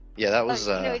 yeah, that was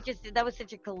that was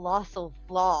such a colossal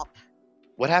flop.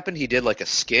 What happened? He did like a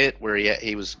skit where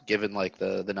he was given like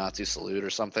the Nazi salute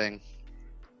or something.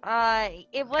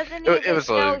 It wasn't. It was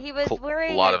he was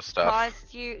wearing a lot of stuff.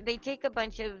 Costume. They take a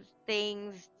bunch of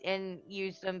things and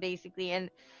use them basically, and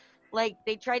like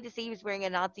they tried to say he was wearing a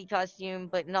Nazi costume,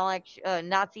 but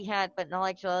Nazi hat, but in all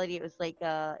actuality, it was like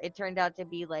it turned out to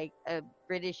be like a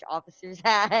British officer's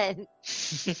hat,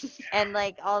 and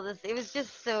like all this. It was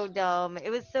just so dumb.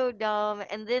 It was so dumb,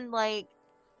 and then like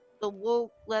the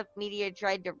woke left media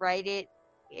tried to write it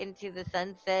into the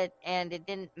sunset and it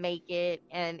didn't make it,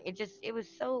 and it was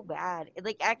so bad. It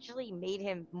like actually made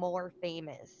him more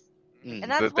famous. And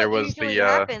that's what usually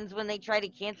happens when they try to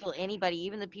cancel anybody,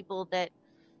 even the people that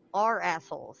are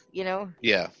assholes,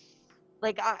 Yeah.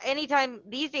 Like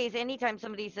these days, anytime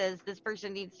somebody says this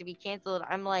person needs to be canceled,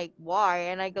 I'm like, why?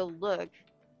 And I go look.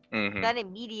 Mm-hmm. That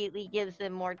immediately gives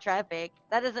them more traffic.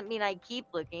 That doesn't mean I keep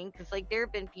looking, because like there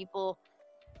have been people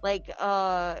like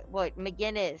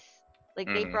McGinnis. Like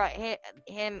they brought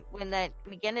him when that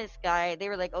McGinnis guy, they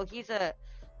were like, oh, he's a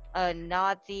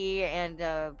Nazi and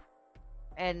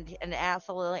an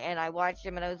asshole. And I watched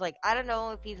him and I was like, I don't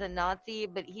know if he's a Nazi,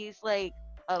 but he's like.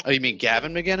 Oh, you mean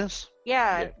Gavin McGinnis?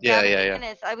 Yeah. Yeah.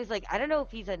 McGinnis. I was like, I don't know if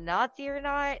he's a Nazi or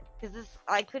not, because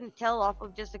I couldn't tell off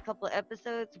of just a couple of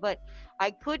episodes, but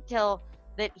I could tell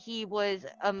that he was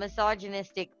a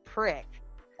misogynistic prick.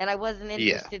 And I wasn't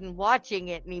interested in watching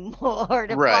it anymore.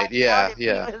 Right, yeah. He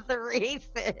was a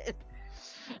racist.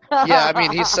 Yeah, I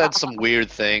mean, he said some weird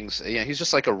things. Yeah, he's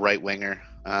just like a right-winger.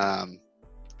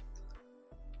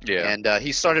 Yeah. And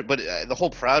he started, but the whole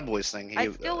Proud Boys thing, he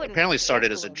apparently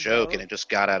started as a joke, and it just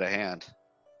got out of hand.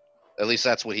 At least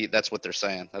that's what they're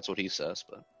saying. That's what he says,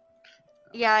 but.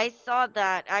 Yeah, I saw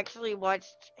that. I actually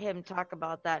watched him talk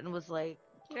about that and was like,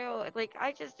 Like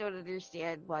I just don't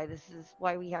understand why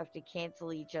we have to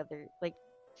cancel each other. Like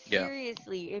Yeah.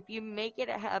 seriously, if you make it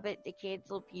a habit to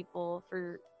cancel people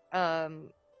for um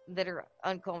that are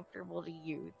uncomfortable to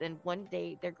you, then one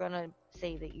day they're gonna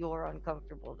say that you're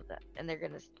uncomfortable to them, and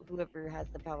whoever has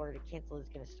the power to cancel is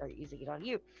gonna start using it on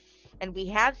you. And we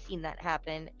have seen that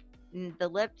happen. The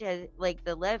left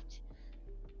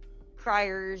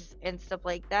criers and stuff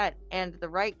like that, and the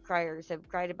right criers have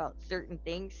cried about certain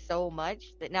things so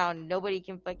much that now nobody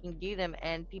can fucking do them,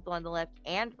 and people on the left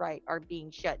and right are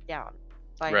being shut down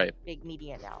by Right. big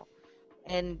media now.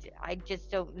 And I just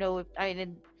don't know if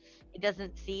it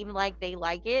doesn't seem like they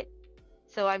like it.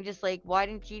 So I'm just like, why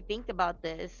didn't you think about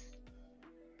this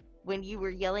when you were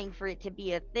yelling for it to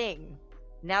be a thing?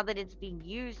 Now that it's being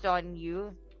used on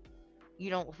you, you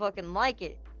don't fucking like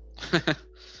it.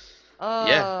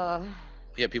 Yeah.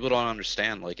 Yeah, people don't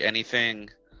understand like anything.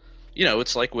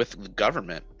 It's like with the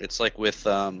government. It's like with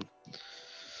the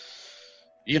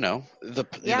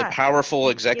powerful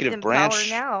executive branch.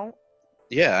 Power now.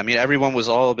 Yeah, I mean everyone was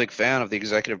all a big fan of the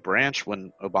executive branch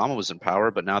when Obama was in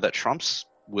power, but now that Trump's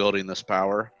wielding this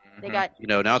power, they got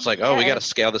now it's like, oh, we got to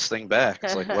scale this thing back.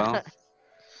 It's like, well,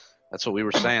 that's what we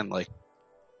were saying like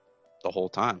the whole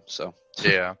time. So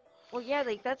yeah. Well, yeah,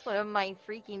 like that's one of my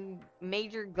freaking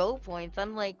major go points.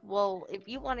 I'm like, well, if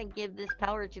you want to give this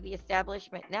power to the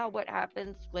establishment now, what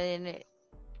happens when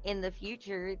in the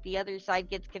future the other side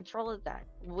gets control of that?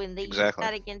 When they use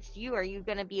that against you, are you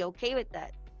going to be okay with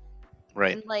that?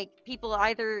 Right. And like people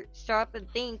either stop and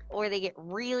think or they get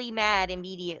really mad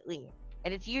immediately.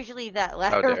 And it's usually that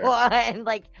latter one.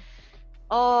 Like,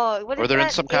 oh, what is that? Or they're in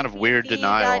some kind of weird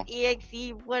denial.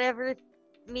 .exe whatever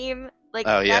meme. Like,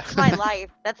 oh, yeah. That's my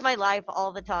life. That's my life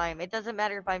all the time. It doesn't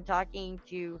matter if I'm talking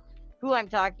to who I'm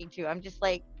talking to. I'm just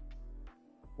like,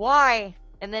 why?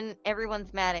 And then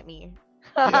everyone's mad at me.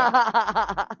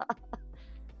 Yeah,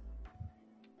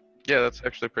 yeah, that's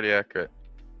actually pretty accurate.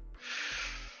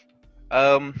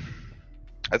 I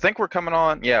think we're coming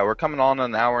on. Yeah, we're coming on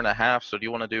an hour and a half. So do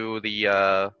you want to do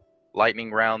the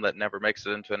lightning round that never makes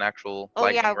it into an actual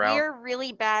lightning round? Oh yeah, we're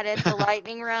really bad at the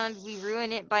lightning round. We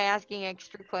ruin it by asking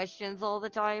extra questions all the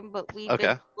time, but we've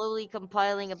been slowly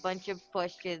compiling a bunch of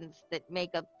questions that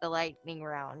make up the lightning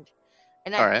round.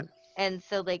 And all right. And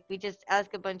so like we just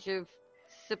ask a bunch of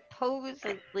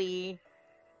supposedly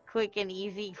quick and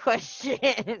easy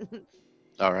questions.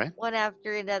 All right. One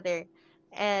after another.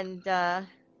 And they're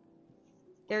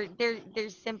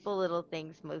simple little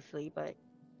things mostly, but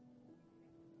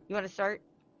you want to start,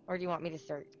 or do you want me to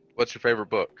start? What's your favorite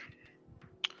book?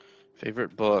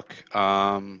 Favorite book?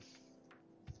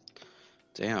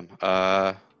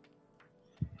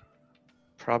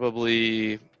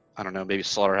 Probably, I don't know, maybe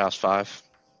Slaughterhouse 5.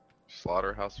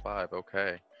 Slaughterhouse 5,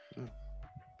 okay.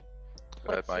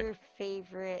 What's your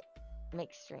favorite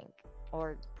mixed drink?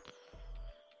 Or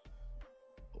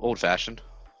old fashioned.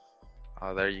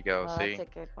 Oh, there you go. See,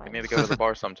 that's a good one. We need to go to the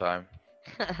bar sometime.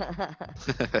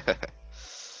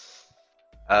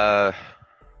 Let's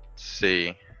see.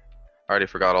 I already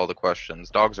forgot all the questions.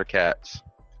 Dogs or cats?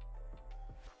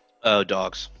 Oh,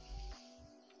 dogs.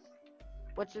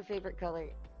 What's your favorite color?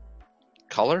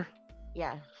 Color?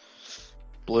 Yeah.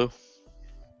 Blue.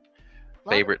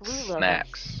 Favorite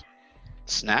snacks?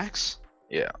 Snacks?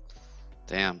 Yeah.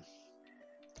 Damn.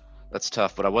 That's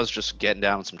tough, but I was just getting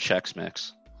down with some Chex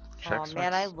Mix. Chex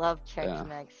Mix? I love Chex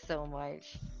Mix so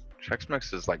much. Chex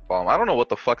Mix is like bomb. I don't know what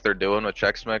the fuck they're doing with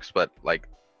Chex Mix, but like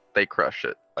they crush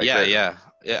it. Like, yeah.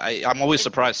 I'm always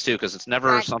surprised too, because it's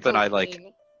never something I like.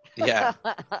 Yeah,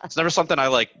 it's never something I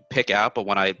like pick out, but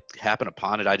when I happen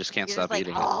upon it, I just can't stop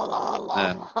eating it.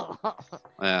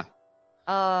 Yeah.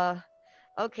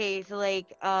 Okay, so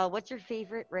like, what's your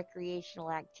favorite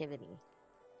recreational activity?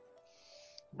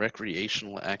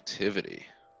 Recreational activity.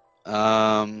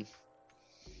 I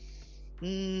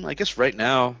guess right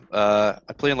now,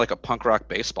 I play in like a punk rock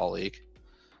baseball league,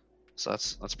 so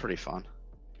that's pretty fun.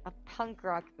 A punk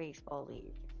rock baseball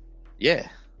league. Yeah.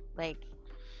 Like,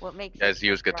 what makes you guys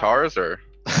use guitars or?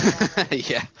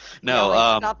 Yeah. No.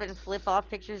 Stop and flip off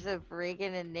pictures of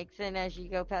Reagan and Nixon as you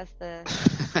go past the.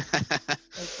 Like,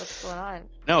 what's going on?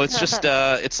 No, it's just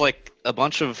it's like a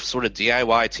bunch of sort of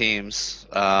DIY teams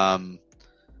from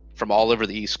all over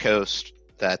the East Coast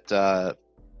that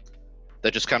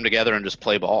just come together and just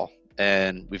play ball.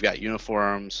 And we've got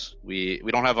uniforms. We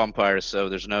don't have umpires, so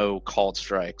there's no called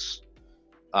strikes.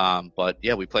 But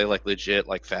yeah, we play like legit,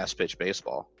 like fast pitch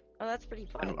baseball. Oh, that's pretty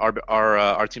fun. And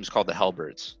our team's called the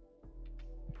Hellbirds.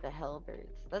 The Hellbirds.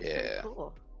 That's pretty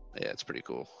cool. Yeah, it's pretty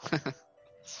cool.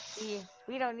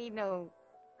 We don't need no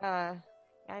I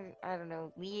don't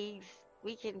know, leagues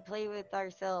We can play with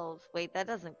ourselves. Wait, that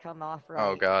doesn't come off right.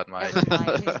 Oh God, Never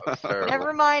mind. that's terrible.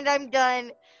 Never mind. I'm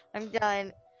done. I'm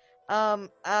done.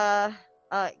 Ask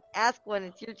one.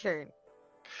 It's your turn.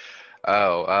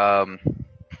 Oh,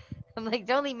 I'm like,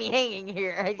 don't leave me hanging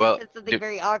here. I just Well, said something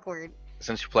very awkward.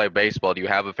 Since you play baseball, do you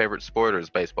have a favorite sport, or is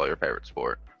baseball your favorite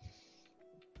sport?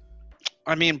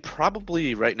 I mean,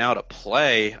 probably right now to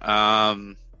play.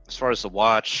 As far as to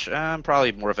watch, I'm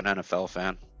probably more of an NFL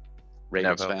fan,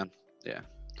 Ravens NFL. fan. Yeah,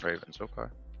 Ravens. Okay.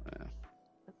 yeah.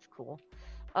 That's cool.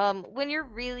 When you're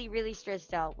really, really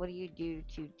stressed out, what do you do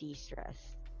to de-stress?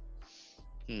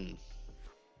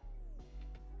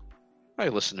 I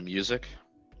listen to music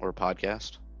or a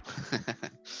podcast.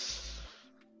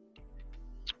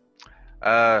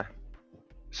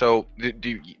 So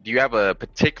do you have a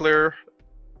particular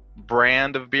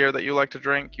brand of beer that you like to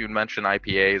drink? You mentioned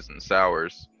IPAs and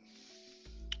sours.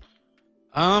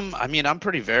 I mean, I'm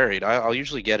pretty varied. I'll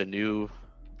usually get a new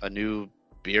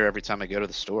beer every time I go to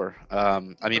the store. I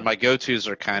mean, my go-tos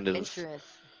are kind of Interest.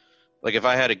 like if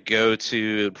I had a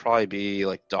go-to, it'd probably be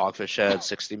like Dogfish Head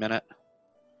 60 Minute.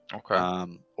 Okay.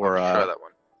 Or try that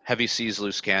one. Heavy Seas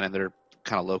Loose Cannon. They're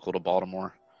kind of local to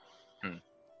Baltimore.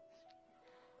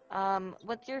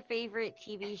 What's your favorite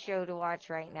TV show to watch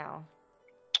right now?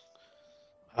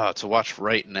 To watch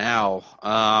right now.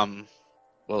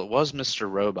 Well, it was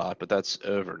Mr. Robot, but that's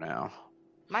over now.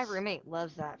 My roommate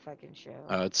loves that fucking show.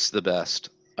 It's the best.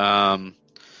 Let's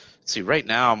see, right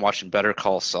now I'm watching Better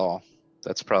Call Saul.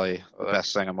 That's probably the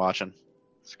best thing I'm watching.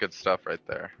 It's good stuff right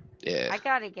there. Yeah. I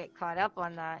gotta get caught up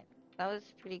on that. That was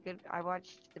pretty good. I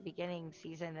watched the beginning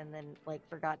season and then like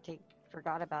forgot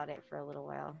about it for a little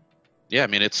while. Yeah, I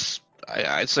mean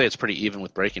I'd say it's pretty even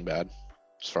with Breaking Bad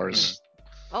as far as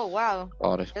Oh wow.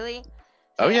 quality. Really?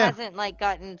 Oh yeah.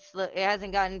 It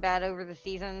hasn't gotten bad over the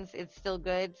seasons. It's still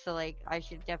good, so like I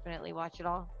should definitely watch it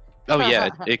all. Oh yeah,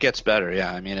 it gets better.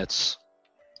 Yeah, I mean it's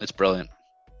brilliant.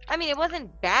 I mean, it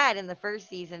wasn't bad in the first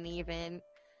season even.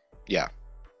 Yeah.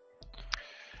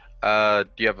 Do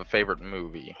you have a favorite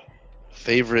movie?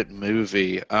 Favorite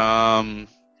movie? Probably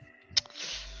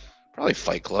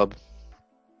Fight Club.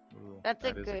 Ooh, That's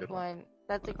a that is good one.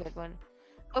 That's a good one.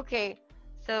 Okay,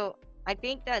 so I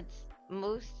think that's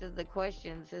most of the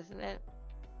questions, isn't it?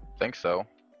 Think so.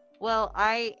 Well,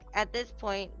 at this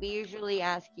point, we usually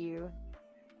ask you,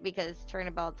 because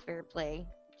turnabout's fair play,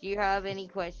 do you have any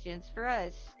questions for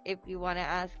us? If you want to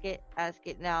ask it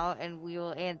now, and we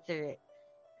will answer it.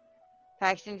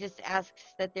 Paxton just asks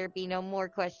that there be no more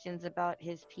questions about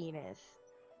his penis.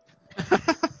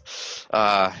 Yeah,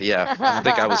 I didn't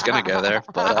think I was gonna go there,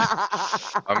 but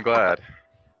I'm glad.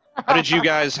 how did you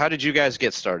guys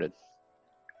get started?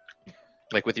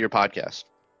 Like with your podcast?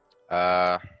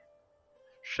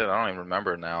 Shit, I don't even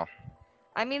remember now.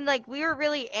 I mean, like, we were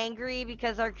really angry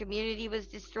because our community was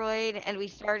destroyed, and we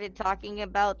started talking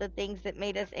about the things that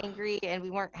made us angry, and we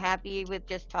weren't happy with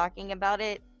just talking about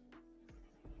it.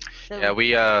 So, Yeah,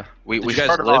 we Did you guys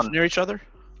started live on. near each other?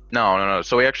 No.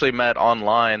 So we actually met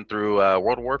online through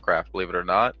World of Warcraft, believe it or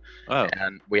not. Oh.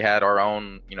 And we had our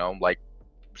own, like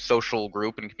social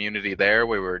group and community there.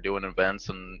 We were doing events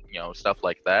and stuff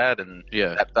like that, and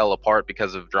Yeah. that fell apart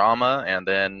because of drama. And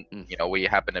then we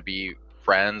happened to be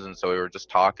friends, and so we were just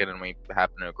talking, and we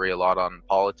happened to agree a lot on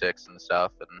politics and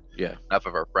stuff. And Yeah. enough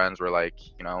of our friends were like,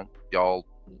 y'all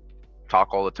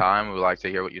talk all the time. We like to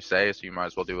hear what you say, so you might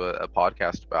as well do a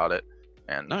podcast about it.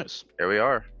 And Nice. here we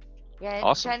are. yeah, it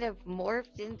Awesome. kind of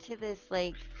morphed into this,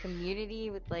 like, community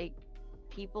with, like,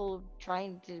 people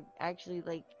trying to actually,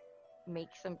 like, make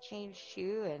some change,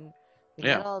 too, and we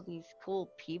Yeah. got all these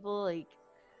cool people, like,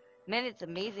 man, it's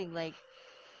amazing, like,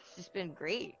 it's just been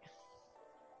great.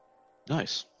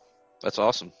 Nice. That's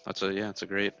awesome. It's a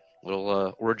great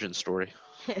little origin story.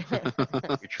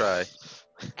 We try.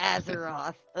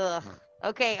 Azeroth. Ugh.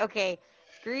 Okay.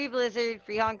 Screw you, Blizzard.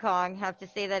 Free Hong Kong. Have to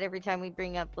say that every time we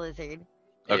bring up Blizzard.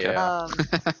 Okay. Yeah.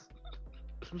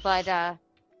 But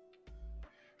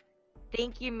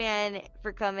thank you, man,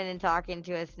 for coming and talking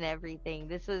to us and everything.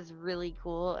 This was really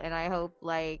cool, and I hope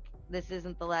like this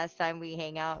isn't the last time we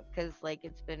hang out, because like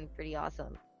it's been pretty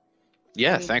awesome.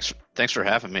 Yeah, I mean- thanks for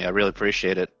having me. I really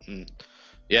appreciate it. And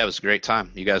yeah, it was a great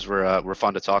time. You guys were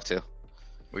fun to talk to.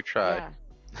 We tried. Yeah.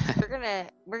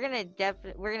 we're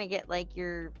gonna get like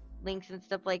your links and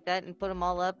stuff like that and put them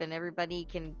all up, and everybody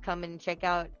can come and check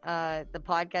out the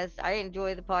podcast. I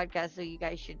enjoy the podcast, so you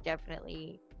guys should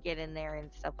definitely get in there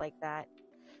and stuff like that.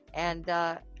 And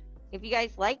if you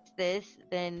guys liked this,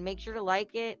 then make sure to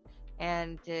like it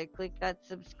and to click that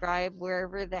subscribe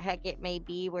wherever the heck it may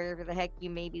be, wherever the heck you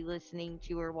may be listening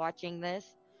to or watching this.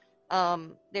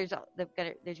 there's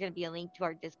gonna be a link to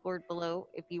our Discord below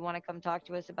if you want to come talk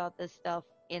to us about this stuff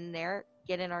in there.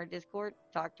 Get in our Discord,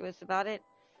 talk to us about it,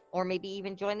 or maybe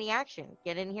even join the action.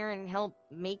 Get in here and help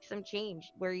make some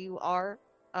change where you are.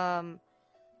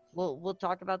 We'll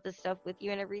talk about this stuff with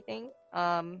you and everything.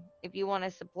 If you want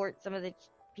to support some of the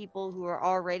people who are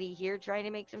already here trying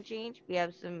to make some change, we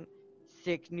have some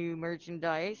sick new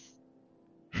merchandise,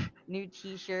 new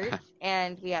T-shirts,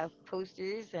 and we have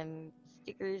posters and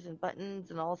stickers and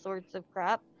buttons and all sorts of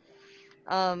crap.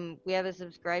 We have a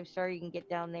subscribe star. You can get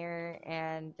down there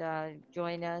and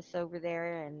join us over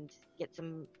there and get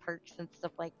some perks and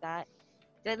stuff like that.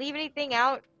 Did I leave anything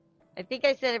out? I think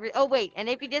I said every. Oh wait, and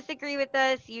if you disagree with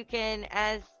us, you can,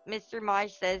 as Mr.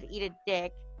 Maj says, eat a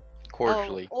dick.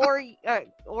 Cordially. Oh,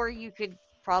 or you could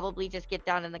probably just get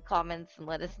down in the comments and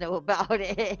let us know about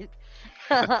it.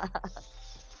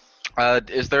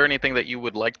 Is there anything that you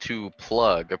would like to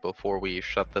plug before we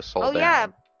shut this all down? Oh yeah.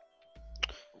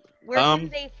 Where can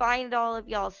they find all of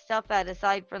y'all's stuff at,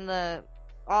 aside from the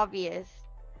obvious?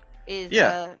 Is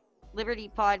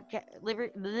Liberty Podcast.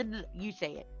 You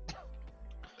say it.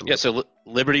 Yeah, so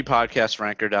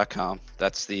libertypodcastranker.com.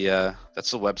 That's the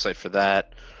website for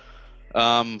that.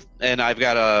 And I've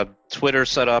got a Twitter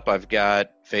set up. I've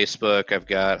got Facebook.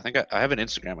 I have an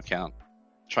Instagram account.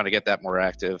 I'm trying to get that more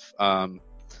active. And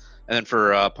then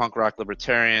for punk rock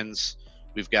libertarians,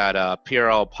 we've got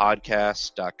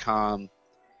prlpodcast.com,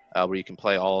 where you can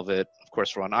play all of it. Of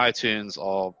course, we're on iTunes,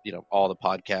 all the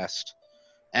podcast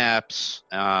apps,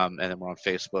 and then we're on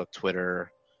Facebook,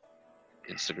 Twitter,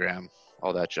 Instagram,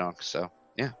 all that junk. So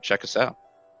yeah, check us out.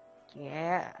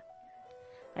 Yeah.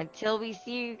 Until we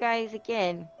see you guys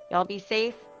again, y'all be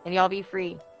safe and y'all be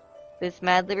free. This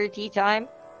Mad Liberty time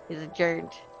is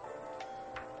adjourned.